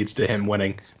be what leads to him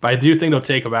winning. But I do think they'll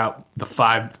take about the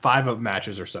five of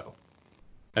matches or so.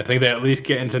 I think they at least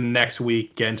get into next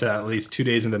week, get into at least 2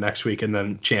 days into next week, and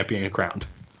then champion crowned.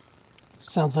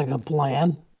 Sounds like a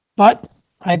plan. But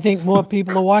I think more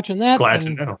people are watching that. Glad to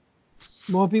know.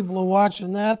 More people are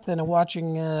watching that than are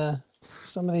watching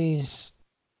some of these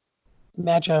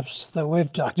matchups that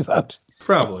we've talked about.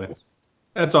 Probably.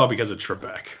 That's all because of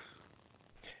Trebek.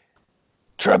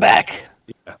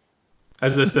 Yeah.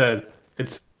 As I said,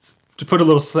 it's to put a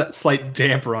little slight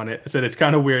damper on it. I said it's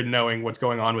kind of weird knowing what's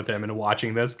going on with him and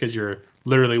watching this, because you're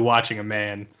literally watching a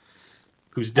man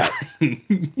who's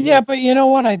dying. Yeah, but you know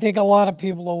what? I think a lot of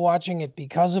people are watching it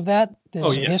because of that.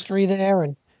 There's history there,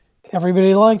 and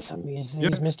everybody likes him. He's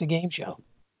Mr. Game Show.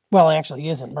 Well, actually, he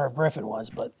isn't. Merv Griffin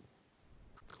was, but...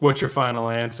 What's your final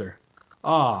answer?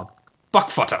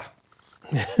 Buckfutter.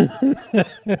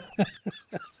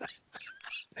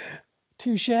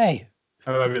 Touche. That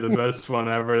might be the best one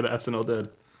ever that SNL did.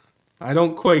 I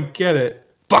don't quite get it.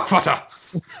 Buckfutter!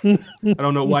 I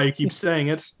don't know why you keep saying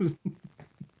it.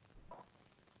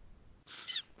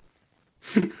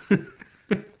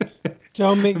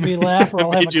 Don't make me laugh or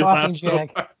I'll have a coughing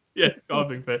jack.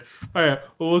 Coughing fit. All right,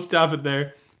 well, we'll stop it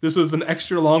there. This was an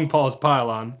extra long Paul's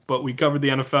Pylon, but we covered the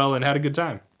NFL and had a good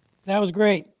time. That was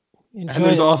great. Enjoyed and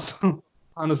there's also,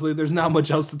 honestly, there's not much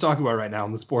else to talk about right now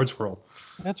in the sports world.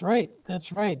 That's right. But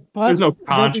there's no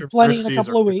there'll be plenty in a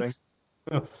couple of weeks.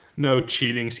 No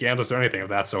cheating scandals or anything of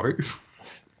that sort.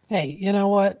 Hey, you know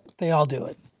what? They all do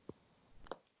it.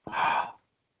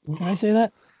 Can I say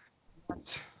that?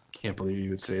 Can't believe you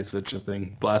would say such a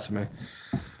thing. Blasphemy.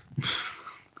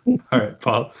 All right,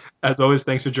 Paul. As always,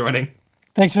 thanks for joining.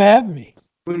 Thanks for having me.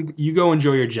 You go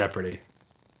enjoy your Jeopardy.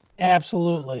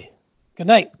 Absolutely. Good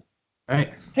night. All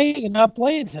right. Hey, you're not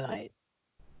playing tonight.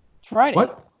 It's Friday.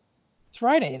 What? It's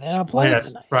Friday. They're not playing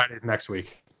tonight. Friday next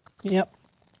week. Yep.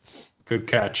 Good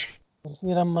catch. We'll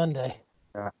see it on Monday.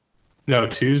 Yeah. No,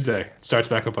 Tuesday. Starts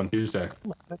back up on Tuesday.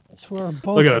 Look at us.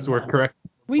 We're correct.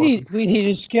 We need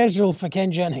a schedule for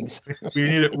Ken Jennings.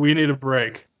 we need a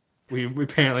break. We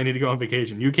apparently need to go on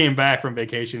vacation. You came back from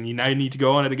vacation. You now need to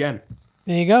go on it again.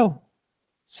 There you go.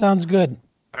 Sounds good.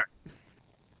 All right.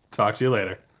 Talk to you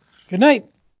later. Good night.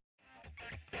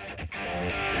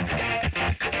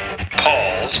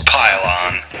 Paul's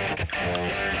Pylon.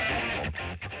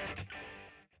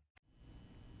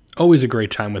 Always a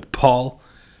great time with Paul.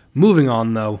 Moving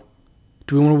on, though,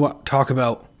 do we want to talk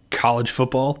about college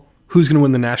football? Who's going to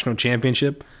win the national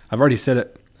championship? I've already said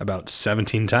it about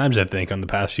 17 times, I think, on the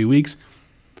past few weeks.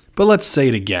 But let's say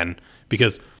it again,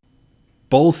 because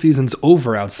bowl season's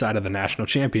over outside of the national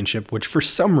championship, which for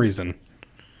some reason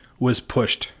was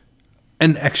pushed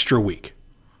an extra week.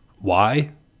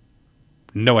 Why?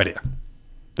 No idea.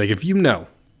 Like, if you know,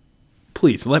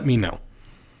 please let me know.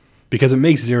 Because it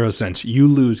makes zero sense. You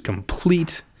lose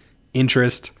complete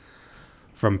interest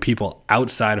from people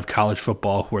outside of college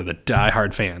football who are the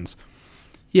diehard fans.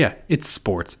 Yeah, it's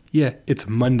sports. Yeah, it's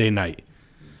Monday night.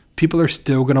 People are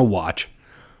still going to watch.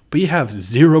 But you have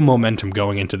zero momentum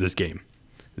going into this game.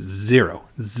 Zero.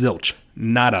 Zilch.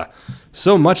 Nada.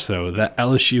 So much so that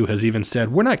LSU has even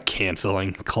said, we're not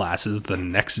canceling classes the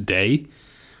next day,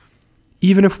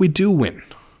 even if we do win.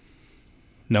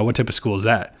 Now, what type of school is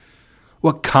that?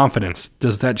 What confidence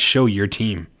does that show your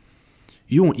team?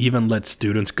 You won't even let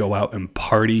students go out and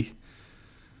party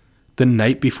the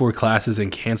night before classes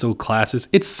and cancel classes.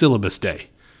 It's syllabus day.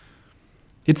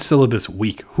 It's syllabus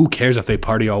week. Who cares if they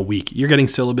party all week? You're getting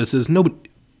syllabuses. Nobody.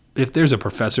 If there's a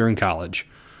professor in college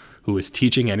who is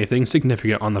teaching anything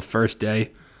significant on the first day,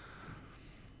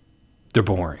 they're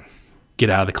boring.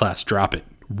 Get out of the class. Drop it.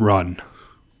 Run.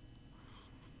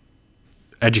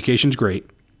 Education's great,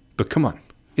 but come on.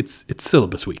 It's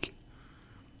syllabus week.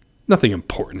 Nothing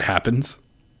important happens.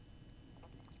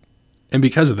 And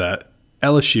because of that,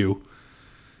 LSU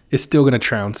is still going to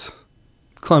trounce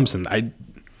Clemson.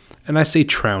 I say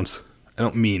trounce. I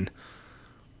don't mean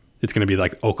it's going to be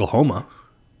like Oklahoma,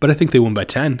 but I think they win by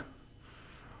 10.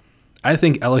 I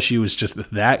think LSU is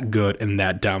just that good and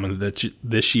that dominant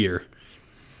this year,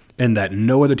 and that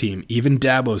no other team, even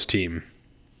Dabo's team,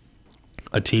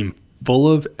 a team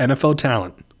full of NFL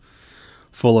talent,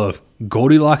 full of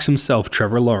Goldilocks himself,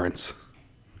 Trevor Lawrence,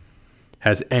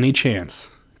 has any chance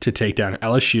to take down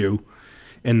LSU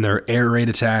in their air raid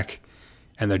attack,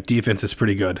 and their defense is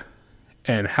pretty good.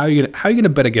 And how are you gonna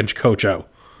bet against Coach O?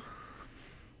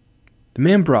 The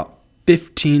man brought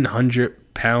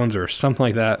 1,500 pounds or something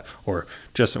like that, or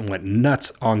just went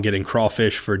nuts on getting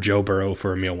crawfish for Joe Burrow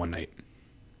for a meal one night.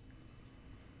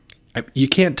 You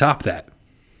can't top that.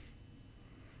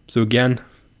 So again,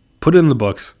 put it in the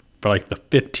books for like the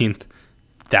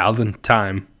 15,000th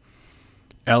time.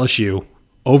 LSU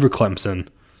over Clemson,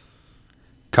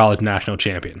 college national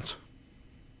champions.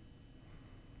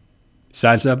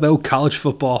 Besides that, though, college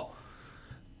football,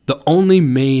 the only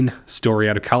main story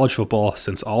out of college football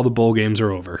since all the bowl games are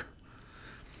over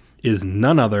is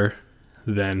none other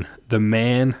than the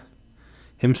man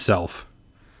himself,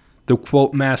 the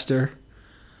quote master,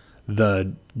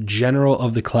 the general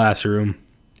of the classroom,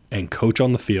 and coach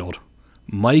on the field.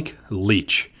 Mike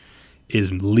Leach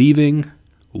is leaving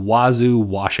Wazoo,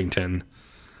 Washington,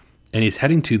 and he's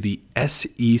heading to the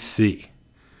SEC.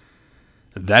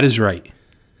 That is right.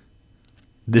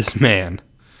 This man,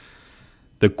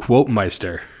 the quote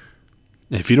meister.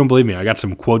 If you don't believe me, I got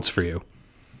some quotes for you.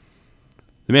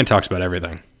 The man talks about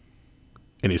everything,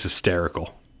 and he's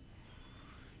hysterical.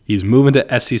 He's moving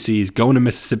to SEC. He's going to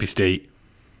Mississippi State.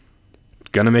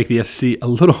 Gonna make the SEC a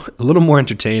little more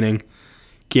entertaining.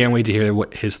 Can't wait to hear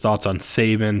what his thoughts on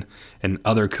Saban and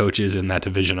other coaches in that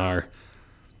division are.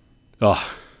 Oh,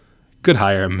 good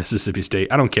hire at Mississippi State.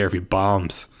 I don't care if he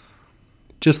bombs.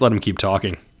 Just let him keep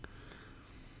talking.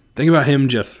 Think about him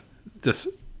just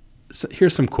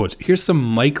here's some quotes. Here's some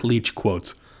Mike Leach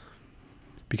quotes.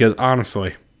 Because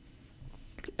honestly,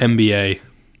 NBA,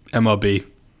 MLB,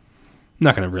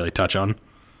 not going to really touch on.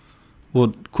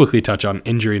 We'll quickly touch on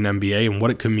injury in NBA and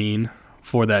what it could mean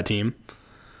for that team.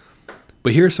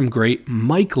 But here are some great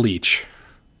Mike Leach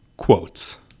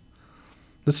quotes.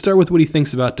 Let's start with what he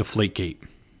thinks about Deflategate.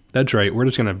 That's right, we're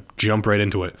just going to jump right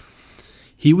into it.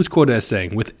 He was quoted as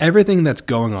saying, with everything that's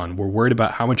going on, we're worried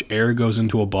about how much air goes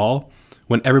into a ball.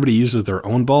 When everybody uses their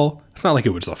own ball, it's not like it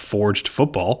was a forged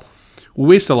football. We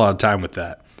waste a lot of time with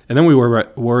that. And then we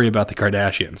worry about the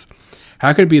Kardashians.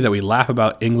 How could it be that we laugh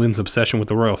about England's obsession with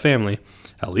the royal family?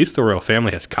 At least the royal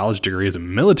family has college degrees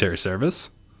in military service.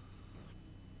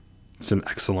 It's an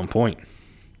excellent point.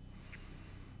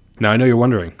 Now, I know you're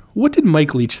wondering, what did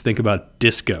Mike Leach think about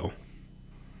disco?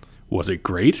 Was it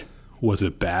great? Was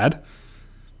it bad?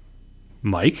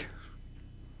 Mike,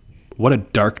 what a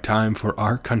dark time for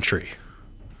our country.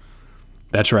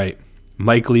 That's right.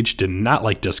 Mike Leach did not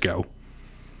like disco.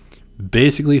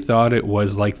 Basically thought it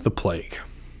was like the plague.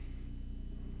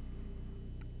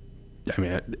 I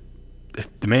mean,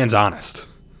 the man's honest.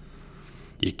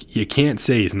 You can't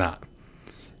say he's not.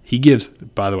 He gives,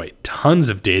 by the way, tons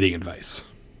of dating advice.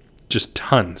 Just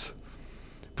tons.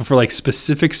 But for like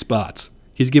specific spots,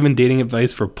 he's given dating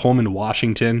advice for Pullman,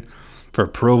 Washington, for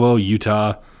Provo,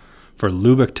 Utah, for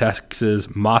Lubbock, Texas,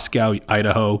 Moscow,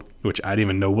 Idaho, which I didn't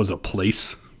even know was a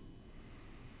place.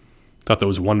 Thought there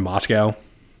was one Moscow,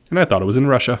 and I thought it was in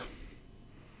Russia.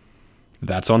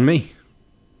 That's on me.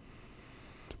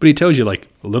 But he tells you like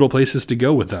little places to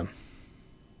go with them.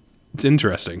 It's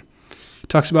interesting. He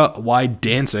talks about why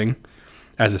dancing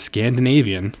as a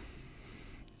Scandinavian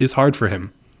is hard for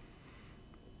him.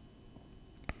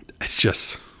 It's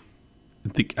just,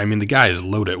 the guy is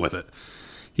loaded with it.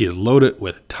 He is loaded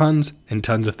with tons and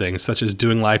tons of things, such as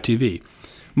doing live TV.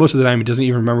 Most of the time, he doesn't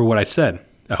even remember what I said.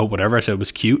 I hope whatever I said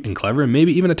was cute and clever and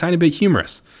maybe even a tiny bit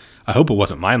humorous. I hope it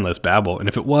wasn't mindless babble, and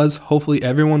if it was, hopefully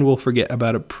everyone will forget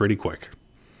about it pretty quick.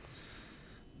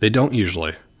 They don't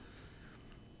usually.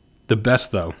 The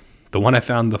best, though, the one I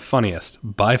found the funniest,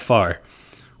 by far,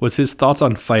 was his thoughts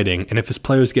on fighting and if his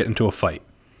players get into a fight.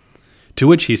 To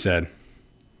which he said,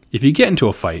 "If you get into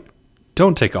a fight,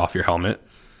 don't take off your helmet.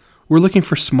 We're looking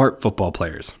for smart football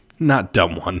players, not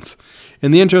dumb ones.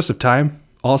 In the interest of time,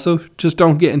 also, just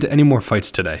don't get into any more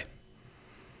fights today."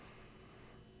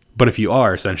 But if you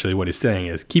are, essentially what he's saying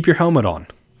is, keep your helmet on.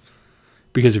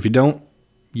 Because if you don't,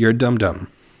 you're a dum-dum.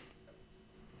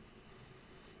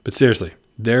 But seriously,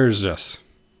 there's just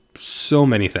so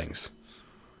many things.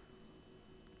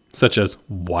 Such as,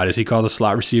 why does he call the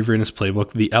slot receiver in his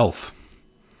playbook the elf?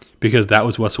 Because that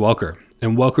was Wes Welker,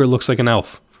 and Welker looks like an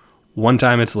elf. One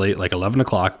time it's late, like 11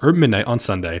 o'clock or midnight on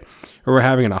Sunday, or we're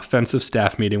having an offensive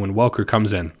staff meeting when Welker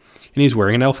comes in, and he's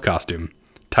wearing an elf costume.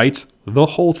 Tights, the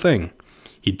whole thing.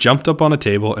 He jumped up on a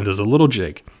table and does a little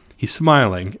jig. He's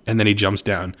smiling, and then he jumps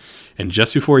down, and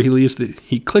just before he leaves,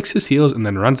 he clicks his heels and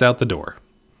then runs out the door.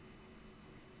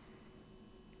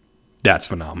 That's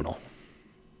phenomenal.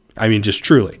 I mean, just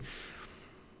truly.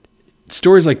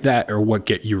 Stories like that are what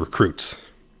get you recruits.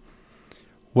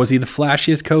 Was he the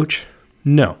flashiest coach?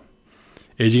 No.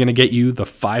 Is he going to get you the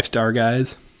 5-star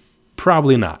guys?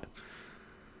 Probably not.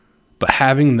 But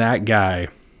having that guy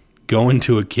go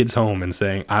into a kid's home and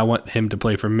saying, I want him to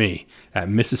play for me at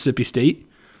Mississippi State,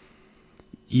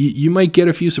 you might get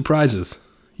a few surprises.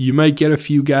 You might get a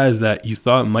few guys that you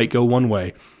thought might go one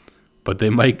way, but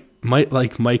they might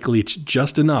like Mike Leach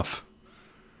just enough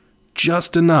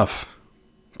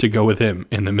to go with him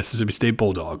in the Mississippi State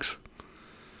Bulldogs.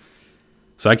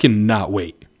 So I cannot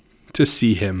wait to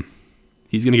see him.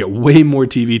 He's going to get way more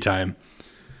TV time,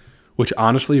 which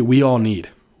honestly, we all need.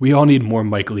 We all need more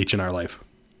Mike Leach in our life.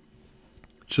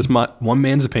 It's just one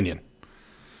man's opinion.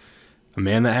 A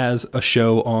man that has a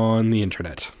show on the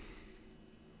internet.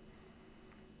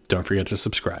 Don't forget to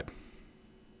subscribe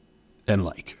and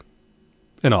like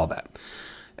and all that.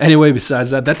 Anyway,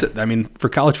 besides that, that's it. I mean, for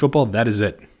college football, that is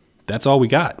it. That's all we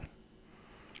got.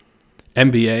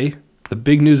 NBA, the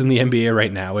big news in the NBA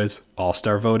right now is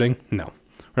all-star voting. No,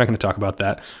 we're not going to talk about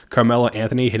that. Carmelo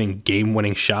Anthony hitting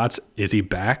game-winning shots. Is he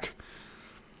back?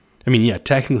 I mean, yeah,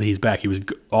 technically he's back. He was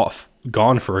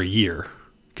gone for a year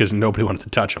because nobody wanted to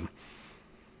touch him.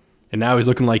 And now he's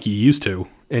looking like he used to.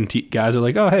 And guys are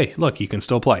like, oh, hey, look, he can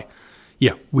still play.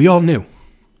 Yeah, we all knew.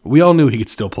 We all knew he could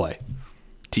still play.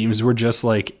 Teams were just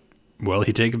like, will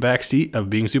he take a back seat of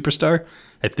being superstar?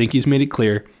 I think he's made it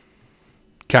clear.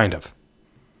 Kind of.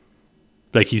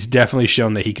 Like, he's definitely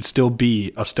shown that he could still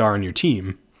be a star on your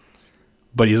team,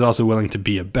 but he's also willing to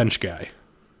be a bench guy,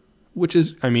 which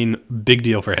is, I mean, big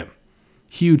deal for him.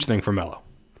 Huge thing for Melo.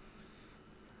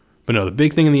 But no, the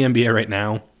big thing in the NBA right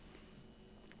now,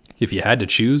 if you had to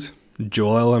choose,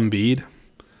 Joel Embiid,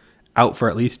 out for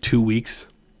at least 2 weeks.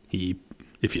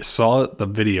 If you saw the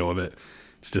video of it,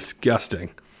 it's disgusting.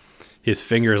 His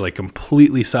finger is like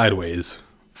completely sideways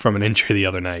from an injury the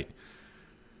other night.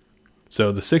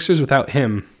 So the Sixers without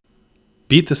him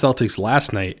beat the Celtics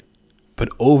last night, but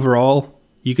overall,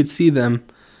 you could see them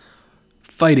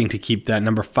fighting to keep that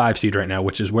number 5 seed right now,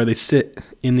 which is where they sit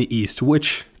in the East,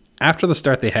 which, after the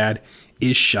start they had,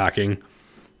 is shocking.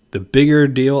 The bigger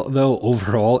deal, though,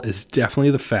 overall, is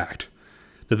definitely the fact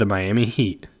that the Miami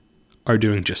Heat are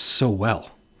doing just so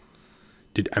well.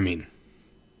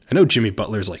 I know Jimmy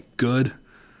Butler's like good,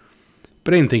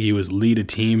 but I didn't think he was lead a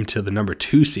team to the number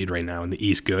 2 seed right now in the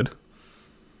East good.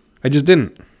 I just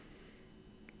didn't.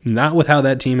 Not with how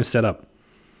that team is set up.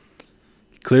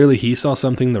 Clearly, he saw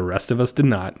something the rest of us did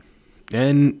not,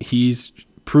 and he's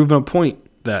proven a point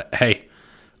that, hey,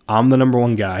 I'm the number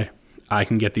 1 guy. I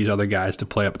can get these other guys to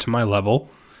play up to my level,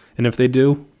 and if they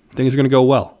do, things are going to go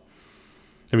well.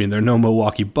 I mean, they're no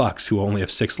Milwaukee Bucks who only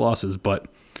have 6 losses, but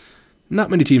not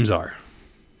many teams are.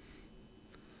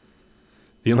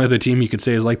 The only other team you could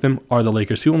say is like them are the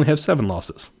Lakers, who only have 7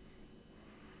 losses.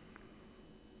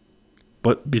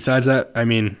 But besides that, I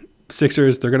mean,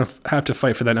 Sixers, they're going to have to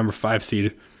fight for that number 5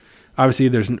 seed. Obviously,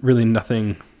 there's really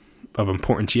nothing of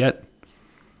importance yet.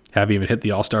 Haven't even hit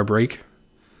the All-Star break.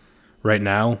 Right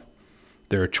now,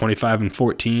 they're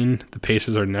 25-14. The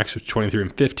Pacers are next with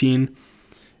 23-15.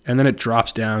 And then it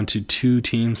drops down to 2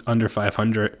 teams under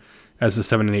 500 as the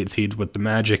 7 and 8 seeds with the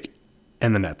Magic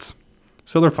and the Nets.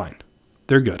 So they're fine.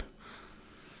 They're good.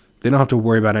 They don't have to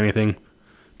worry about anything.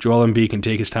 Joel Embiid can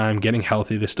take his time getting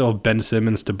healthy. They still have Ben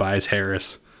Simmons, Tobias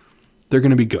Harris. They're going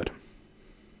to be good.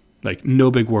 Like,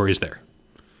 no big worries there.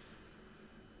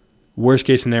 Worst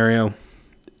case scenario,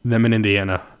 them in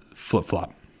Indiana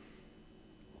flip-flop.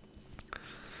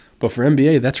 But for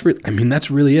NBA,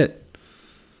 that's really it.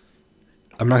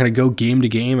 I'm not going to go game to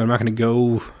game. I'm not going to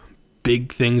go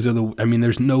big things.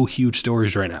 There's no huge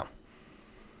stories right now.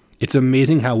 It's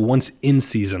amazing how once in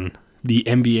season, the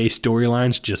NBA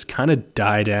storylines just kind of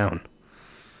die down.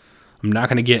 I'm not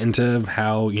going to get into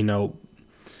how,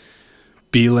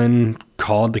 Beelan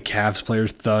called the Cavs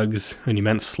players thugs and he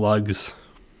meant slugs.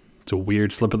 It's a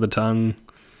weird slip of the tongue.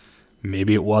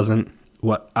 Maybe it wasn't.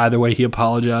 Either way, he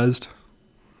apologized.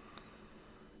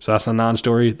 So that's a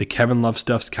non-story. The Kevin Love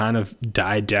stuff's kind of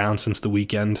died down since the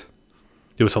weekend.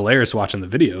 It was hilarious watching the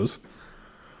videos.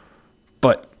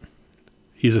 But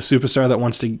he's a superstar that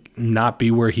wants to not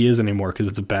be where he is anymore because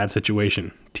it's a bad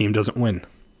situation. Team doesn't win.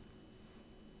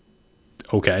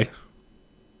 Okay.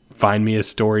 Find me a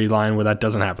storyline where that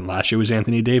doesn't happen. Last year was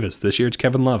Anthony Davis. This year it's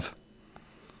Kevin Love.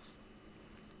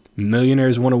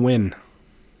 Millionaires want to win.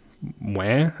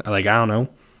 I don't know.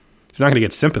 He's not going to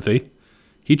get sympathy.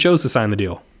 He chose to sign the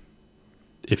deal.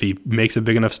 If he makes a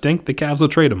big enough stink, the Cavs will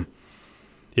trade him.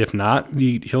 If not,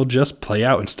 he'll just play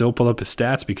out and still pull up his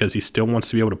stats because he still wants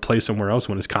to be able to play somewhere else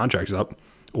when his contract's up,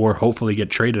 or hopefully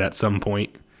get traded at some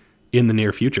point in the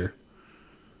near future.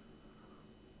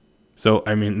 So,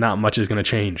 not much is going to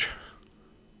change.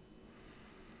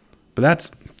 But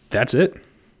that's it.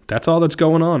 That's all that's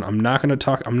going on. I'm not going to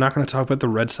talk about the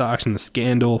Red Sox and the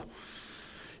scandal.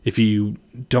 If you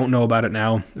don't know about it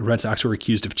now, the Red Sox were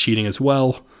accused of cheating as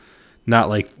well. Not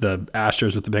like the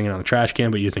Astros with the banging on the trash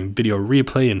can, but using video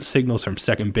replay and signals from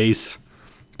second base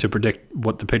to predict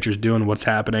what the pitcher's doing, what's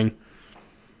happening.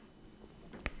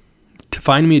 To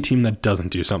find me a team that doesn't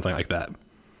do something like that.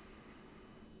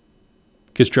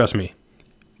 Because trust me,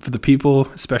 for the people,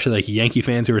 especially like Yankee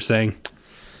fans who are saying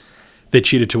they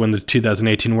cheated to win the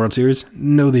 2018 World Series,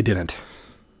 no, they didn't.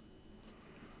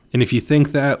 And if you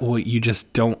think that, well, you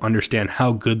just don't understand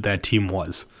how good that team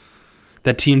was.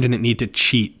 That team didn't need to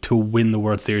cheat to win the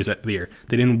World Series that year.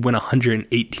 They didn't win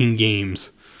 118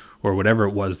 games, or whatever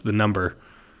it was, the number,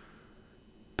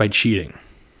 by cheating.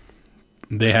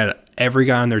 They had every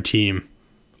guy on their team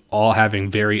all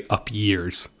having very up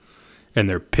years, and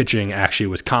their pitching actually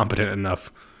was competent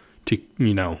enough to,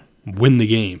 win the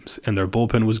games, and their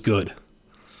bullpen was good.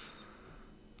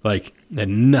 It had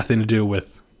nothing to do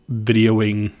with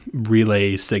videoing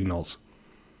relay signals.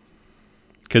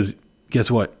 Because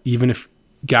guess what? Even if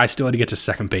guys still had to get to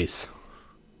second base.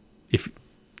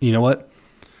 You know what?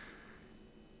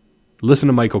 Listen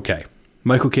to Michael Kay.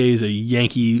 Michael Kay is a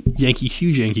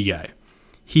huge Yankee guy.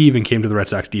 He even came to the Red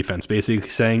Sox defense, basically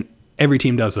saying, every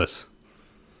team does this.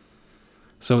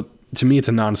 So, to me, it's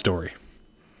a non-story.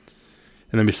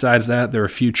 And then besides that, there are a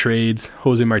few trades.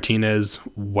 Jose Martinez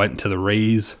went to the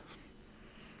Rays.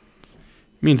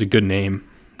 It means a good name.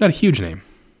 Not a huge name.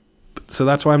 So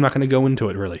that's why I'm not going to go into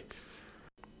it, really.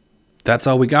 That's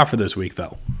all we got for this week,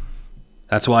 though.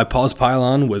 That's why Paul's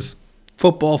Pylon was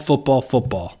football.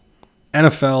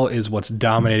 NFL is what's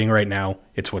dominating right now.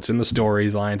 It's what's in the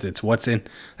storylines.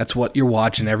 That's what you're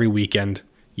watching every weekend.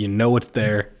 You know it's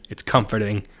there. It's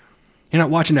comforting. You're not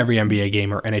watching every NBA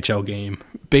game or NHL game.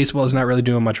 Baseball is not really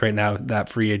doing much right now. That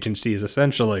free agency is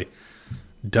essentially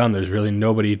done. There's really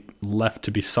nobody left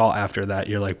to be sought after that.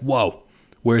 You're like, whoa,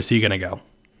 where is he going to go?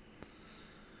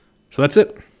 So that's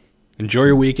it. Enjoy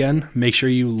your weekend. Make sure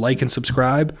you like and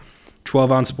subscribe.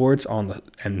 12 Ounce Sports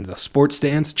and the Sports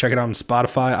Stance. Check it out on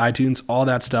Spotify, iTunes, all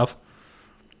that stuff.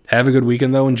 Have a good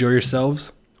weekend, though. Enjoy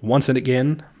yourselves. Once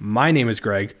again, my name is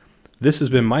Greg. This has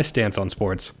been my stance on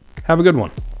sports. Have a good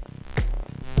one.